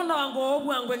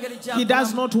 He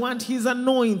does not want his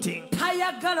anointing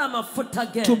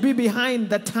to be behind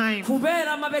the time.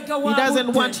 He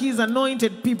doesn't want his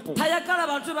anointed people,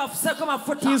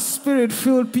 his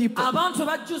spirit-filled people,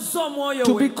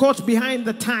 to be caught behind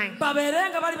the time.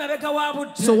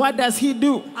 So what does he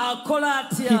do?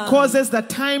 He causes the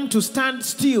time to stand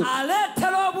still.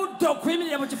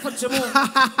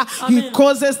 He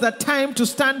causes the time to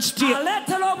stand still,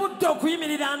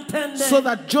 so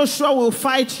that Joshua will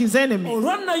fight his enemy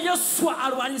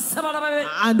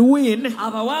and win.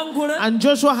 And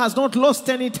Joshua has not lost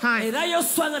any time.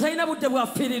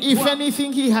 If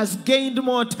anything, he has gained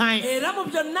more time.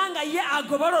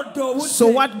 So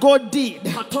what God did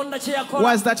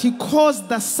was that he caused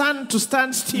the sun to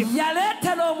stand still,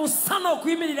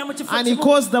 and he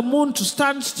caused the moon to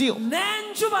stand still,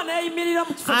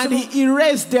 and he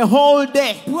erased the whole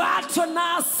day.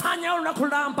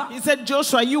 He said,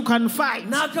 Joshua, you can fight,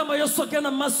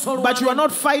 but you are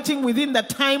not fighting within the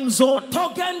time zone.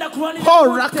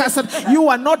 You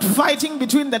are not fighting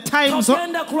between the time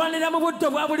zone.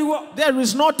 There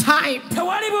is no time.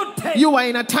 You are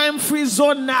in a time-free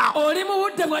zone now.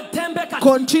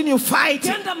 Continue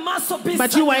fighting,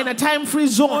 but you are in a time-free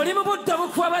zone.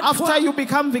 After you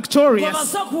become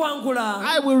victorious,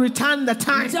 I will return the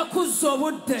time.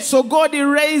 So God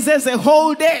erases a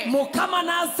whole day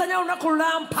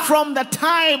from the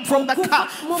time, from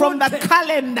the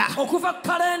calendar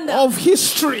of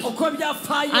history.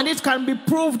 And it can be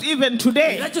proved even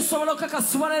today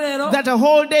that a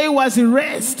whole day was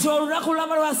erased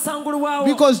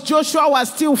because Joshua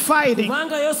was still fighting.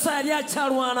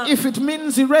 If it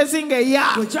means erasing a year,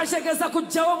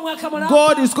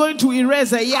 God is going to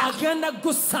erase a year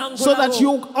so that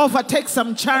you overtake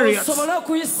some chariots.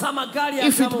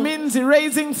 If it means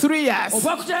erasing 3 years,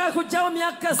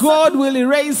 God will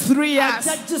erase 3 years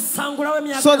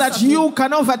so that you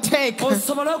can overtake,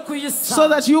 so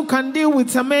that you can deal with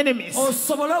some enemies, so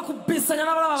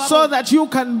that you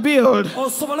can build,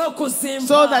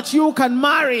 so that you can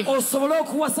marry,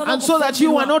 and so that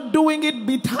you are not doing it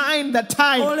behind the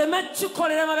time.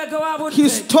 He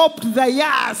stopped the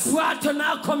years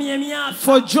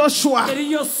for Joshua.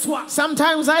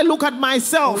 Sometimes I look at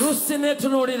myself and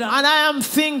I am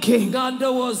thinking,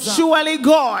 surely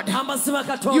God,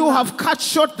 you have cut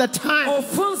short the time.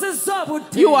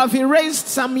 You have erased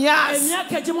some years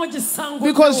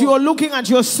because you are looking at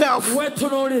yourself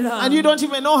and you don't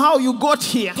even know how you got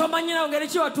here.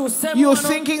 You're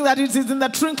thinking that it is in the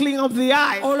twinkling of the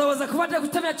eye.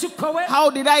 How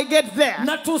did I get there?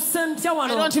 I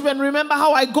don't even remember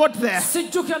how I got there.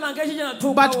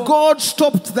 But God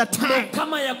stopped the time.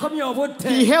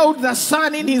 He held the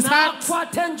sun in his hands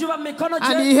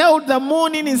and he held the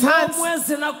moon in his hands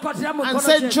and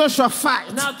said, Joshua, fight.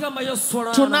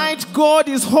 Tonight God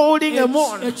is holding a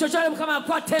moon.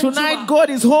 Tonight God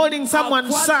is holding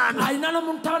someone's son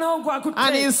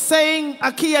and he's saying,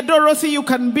 Akia Dorothy, you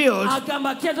can build.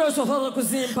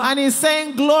 And he's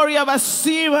saying, Gloria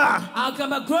Vasima,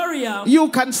 you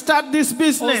can start this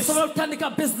business.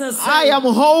 I am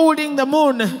holding the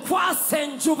moon.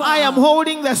 I am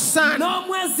holding the sun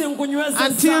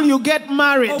until you get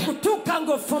married.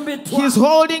 He's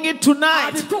holding it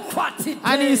tonight.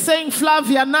 And he's saying,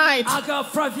 Flavia night,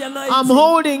 I'm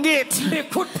holding it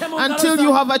until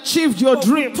you have achieved your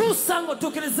dream.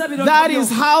 That is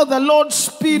how the Lord's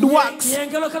speed works.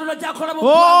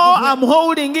 Oh, I'm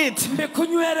holding it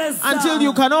until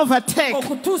you can overtake.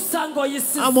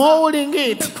 I'm holding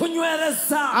it.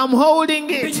 I'm holding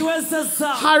it.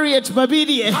 Harriet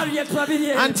Babidie,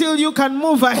 until you can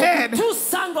move ahead.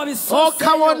 Oh,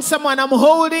 come on, someone. I'm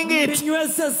holding it.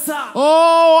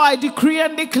 Oh, I decree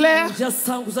and declare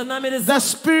the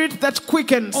spirit that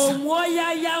quickens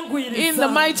in the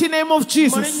mighty name of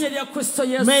Jesus.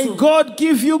 May God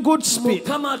give you good speed.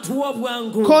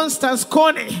 Constance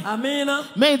Coney,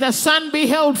 may the sun be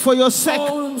held for your sake.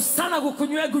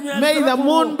 May the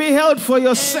moon be held for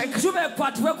your sake,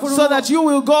 so that you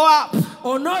will go up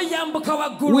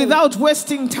without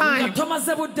wasting time,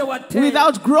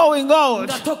 without growing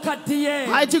old.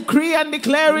 I decree and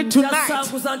declare it tonight.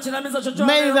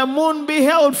 May the moon be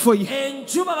held for you.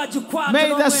 May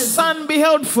the sun be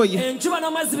held for you.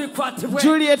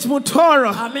 Juliet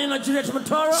Mutoro,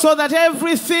 so that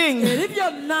everything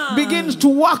begins to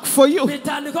work for you.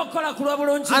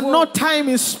 and no time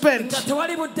is spent,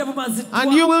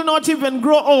 and you will not even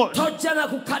grow old.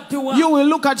 You will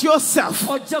look at yourself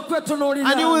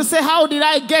and you will say, how did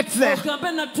I get there?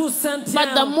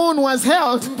 But the moon was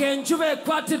held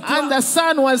and the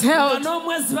sun was held,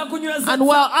 and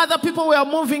while other people were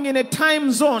moving in a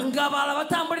time zone,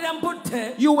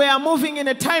 you were moving in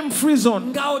a time-free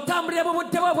zone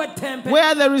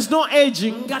where there is no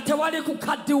aging,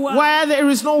 where there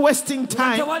is no wasting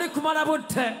time,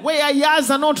 where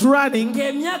years are not running.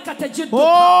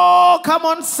 Oh, come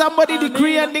on, somebody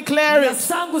decree and declare it.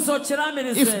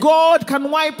 If God can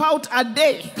wipe out a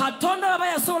day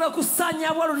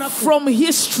from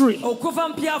history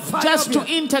just to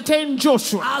entertain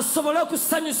Joshua, so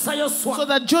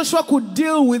that Joshua could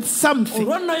deal with something,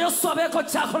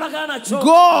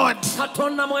 God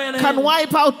can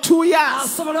wipe out 2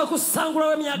 years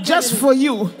just for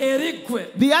you.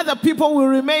 The other people will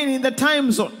remain in the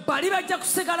time zone, but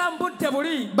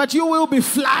you will be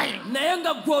flying.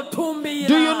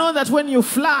 Do you know that when you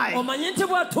fly,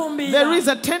 there is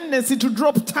a tendency to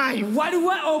drop time?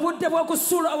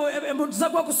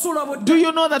 Do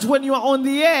you know that when you are on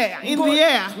the air, in the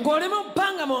air,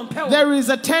 there is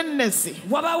a tendency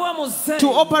to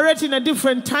operate in a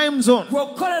different time zone?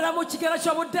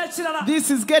 This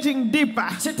is getting deeper.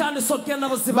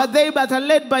 But they that are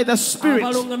led by the Spirit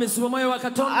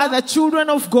are the children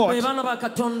of God.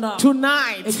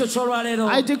 Tonight,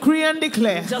 I decree and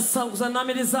declare,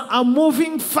 I'm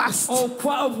moving fast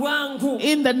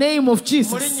in the name of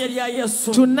Jesus.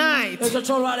 Tonight,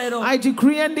 I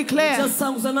decree and declare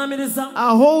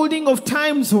a holding of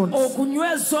time zones.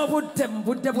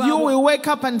 You will wake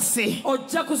up and say,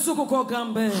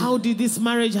 how did this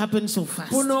marriage happen so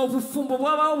fast?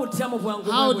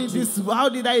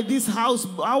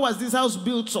 How was this house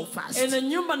built so fast?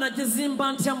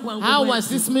 How was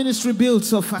this ministry built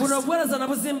so fast?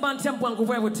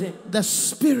 The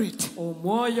Spirit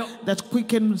that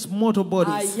quickens mortal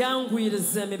bodies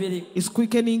is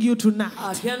quickening you tonight.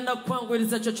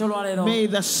 May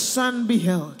the sun be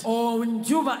held.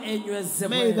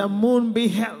 May the moon be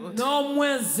held,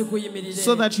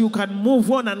 so that you can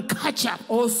move on and catch up.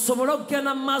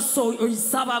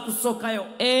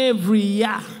 Every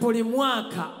year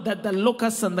that the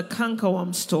locusts and the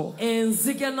cankerworm store is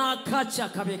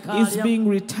being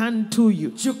returned to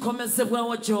you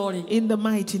in the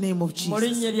mighty name of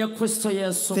Jesus.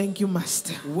 Thank you,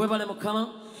 Master.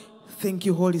 Thank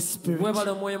you, Holy Spirit.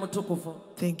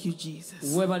 Thank you,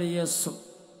 Jesus.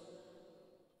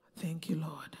 Thank you,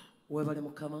 Lord.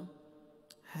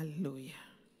 Hallelujah.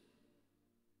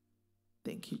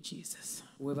 Thank you, Jesus.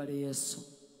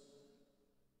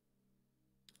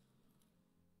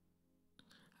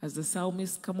 As the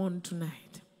psalmists come on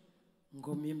tonight,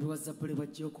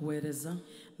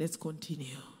 let's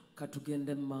continue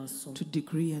to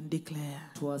decree and declare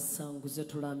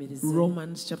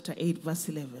Romans chapter 8 verse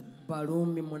 11. But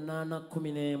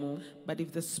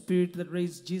if the Spirit that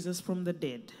raised Jesus from the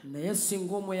dead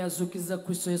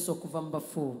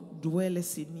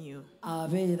dwelleth in you,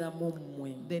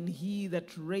 then he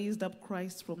that raised up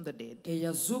Christ from the dead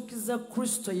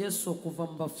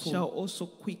shall also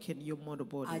quicken your mortal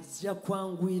bodies.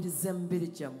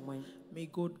 May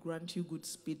God grant you good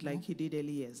speed like he did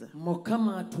Eliezer.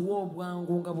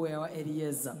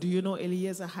 Do you know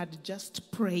Eliezer had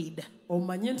just prayed and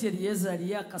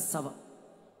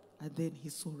then he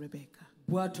saw Rebecca?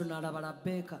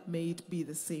 May it be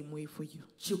the same way for you.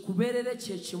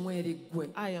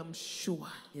 I am sure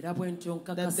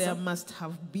that there must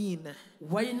have been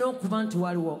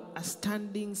a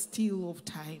standing still of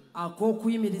time so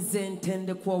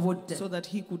that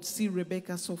he could see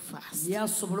Rebecca so fast.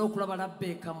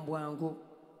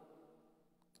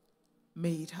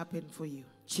 May it happen for you.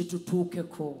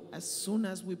 As soon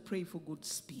as we pray for good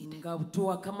speed, may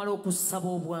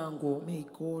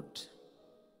God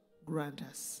grant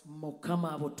us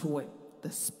the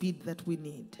speed that we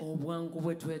need.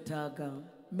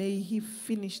 May he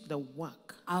finish the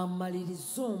work and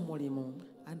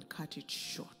cut it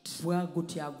short.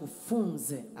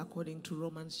 According to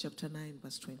Romans chapter 9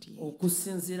 verse 28.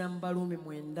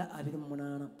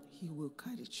 He will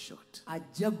cut it short.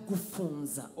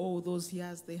 All those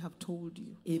years they have told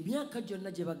you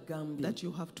that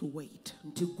you have to wait.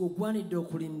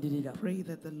 Pray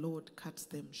that the Lord cuts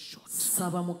them short.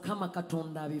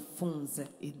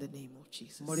 In the name of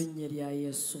Jesus.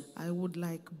 I would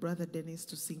like Brother Dennis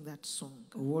to sing that song.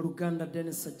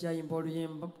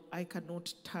 I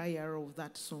cannot tire of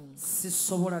that song.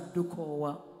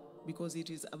 because it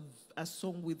is a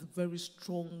song with very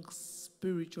strong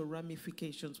spiritual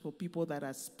ramifications for people that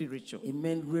are spiritual.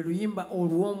 Amen.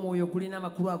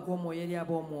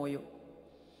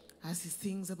 As he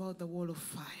sings about the wall of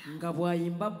fire,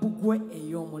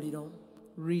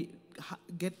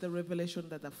 get the revelation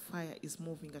that the fire is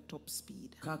moving at top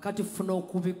speed. At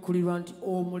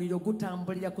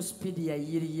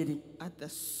the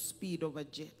speed of a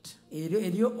jet.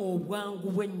 And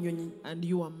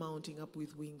you are mounting up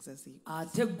with wings as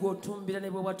eagles. And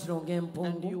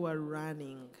you are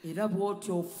running.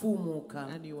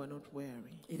 And you are not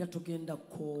weary.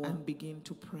 And begin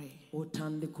to pray.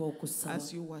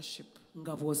 As you worship,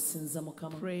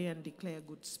 pray and declare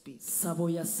good speed.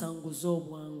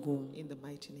 In the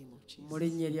mighty name of Jesus.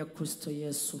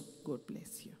 God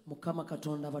bless you.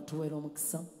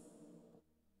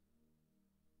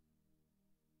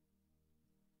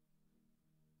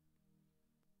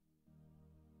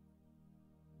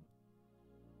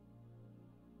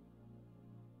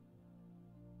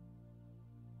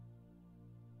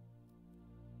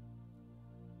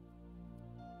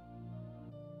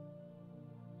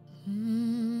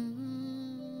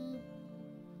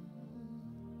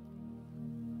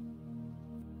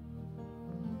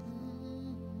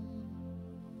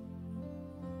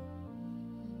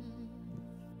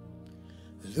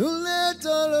 Lule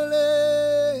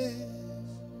tolole,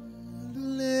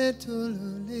 lule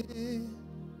tolole,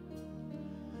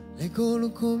 leko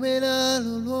lukomela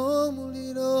lolo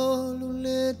muliro,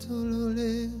 lule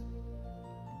tolole,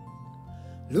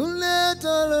 lule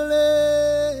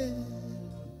tolole,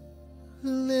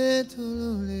 lule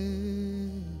tolole,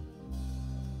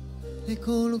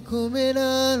 leko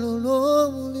lukomela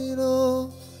lolo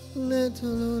muliro, lule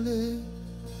tolole,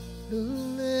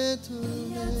 lule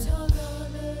tolole.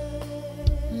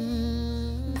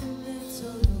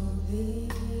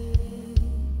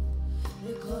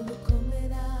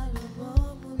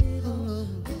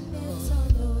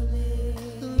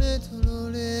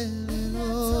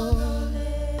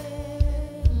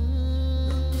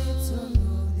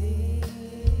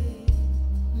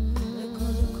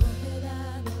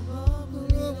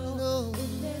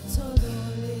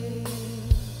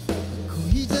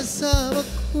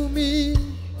 Sabakumi,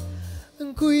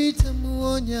 nkuita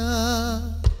muonya,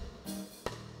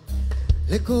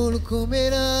 leko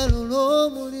lukomera lolo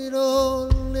muliro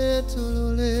lule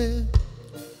tolole,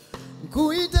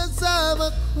 nkuita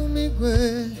sabakumi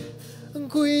gwe,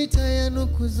 nkuita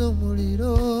yanukuzo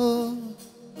muliro,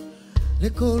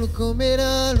 leko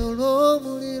lukomera lolo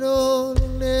muliro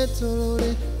lule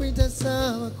tolole, nkuita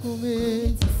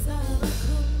sabakumi,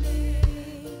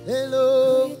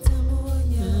 hello.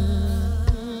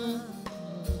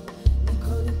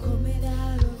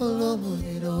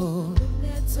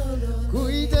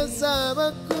 Kuita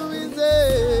sama kumize,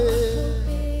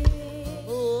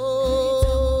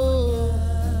 oh,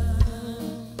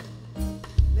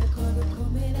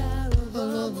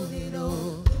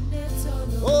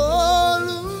 oh,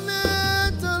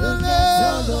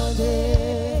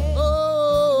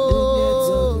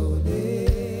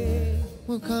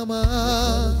 mukama,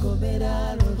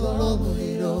 oh,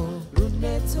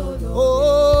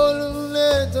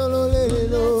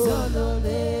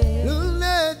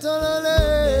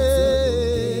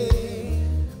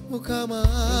 Mukama,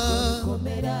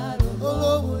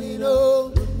 oh,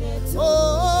 muliro,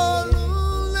 oh,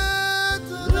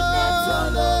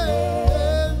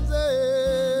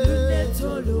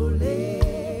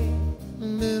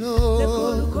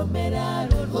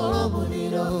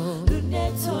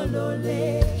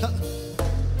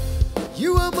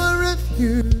 you are my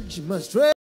refuge, my strength.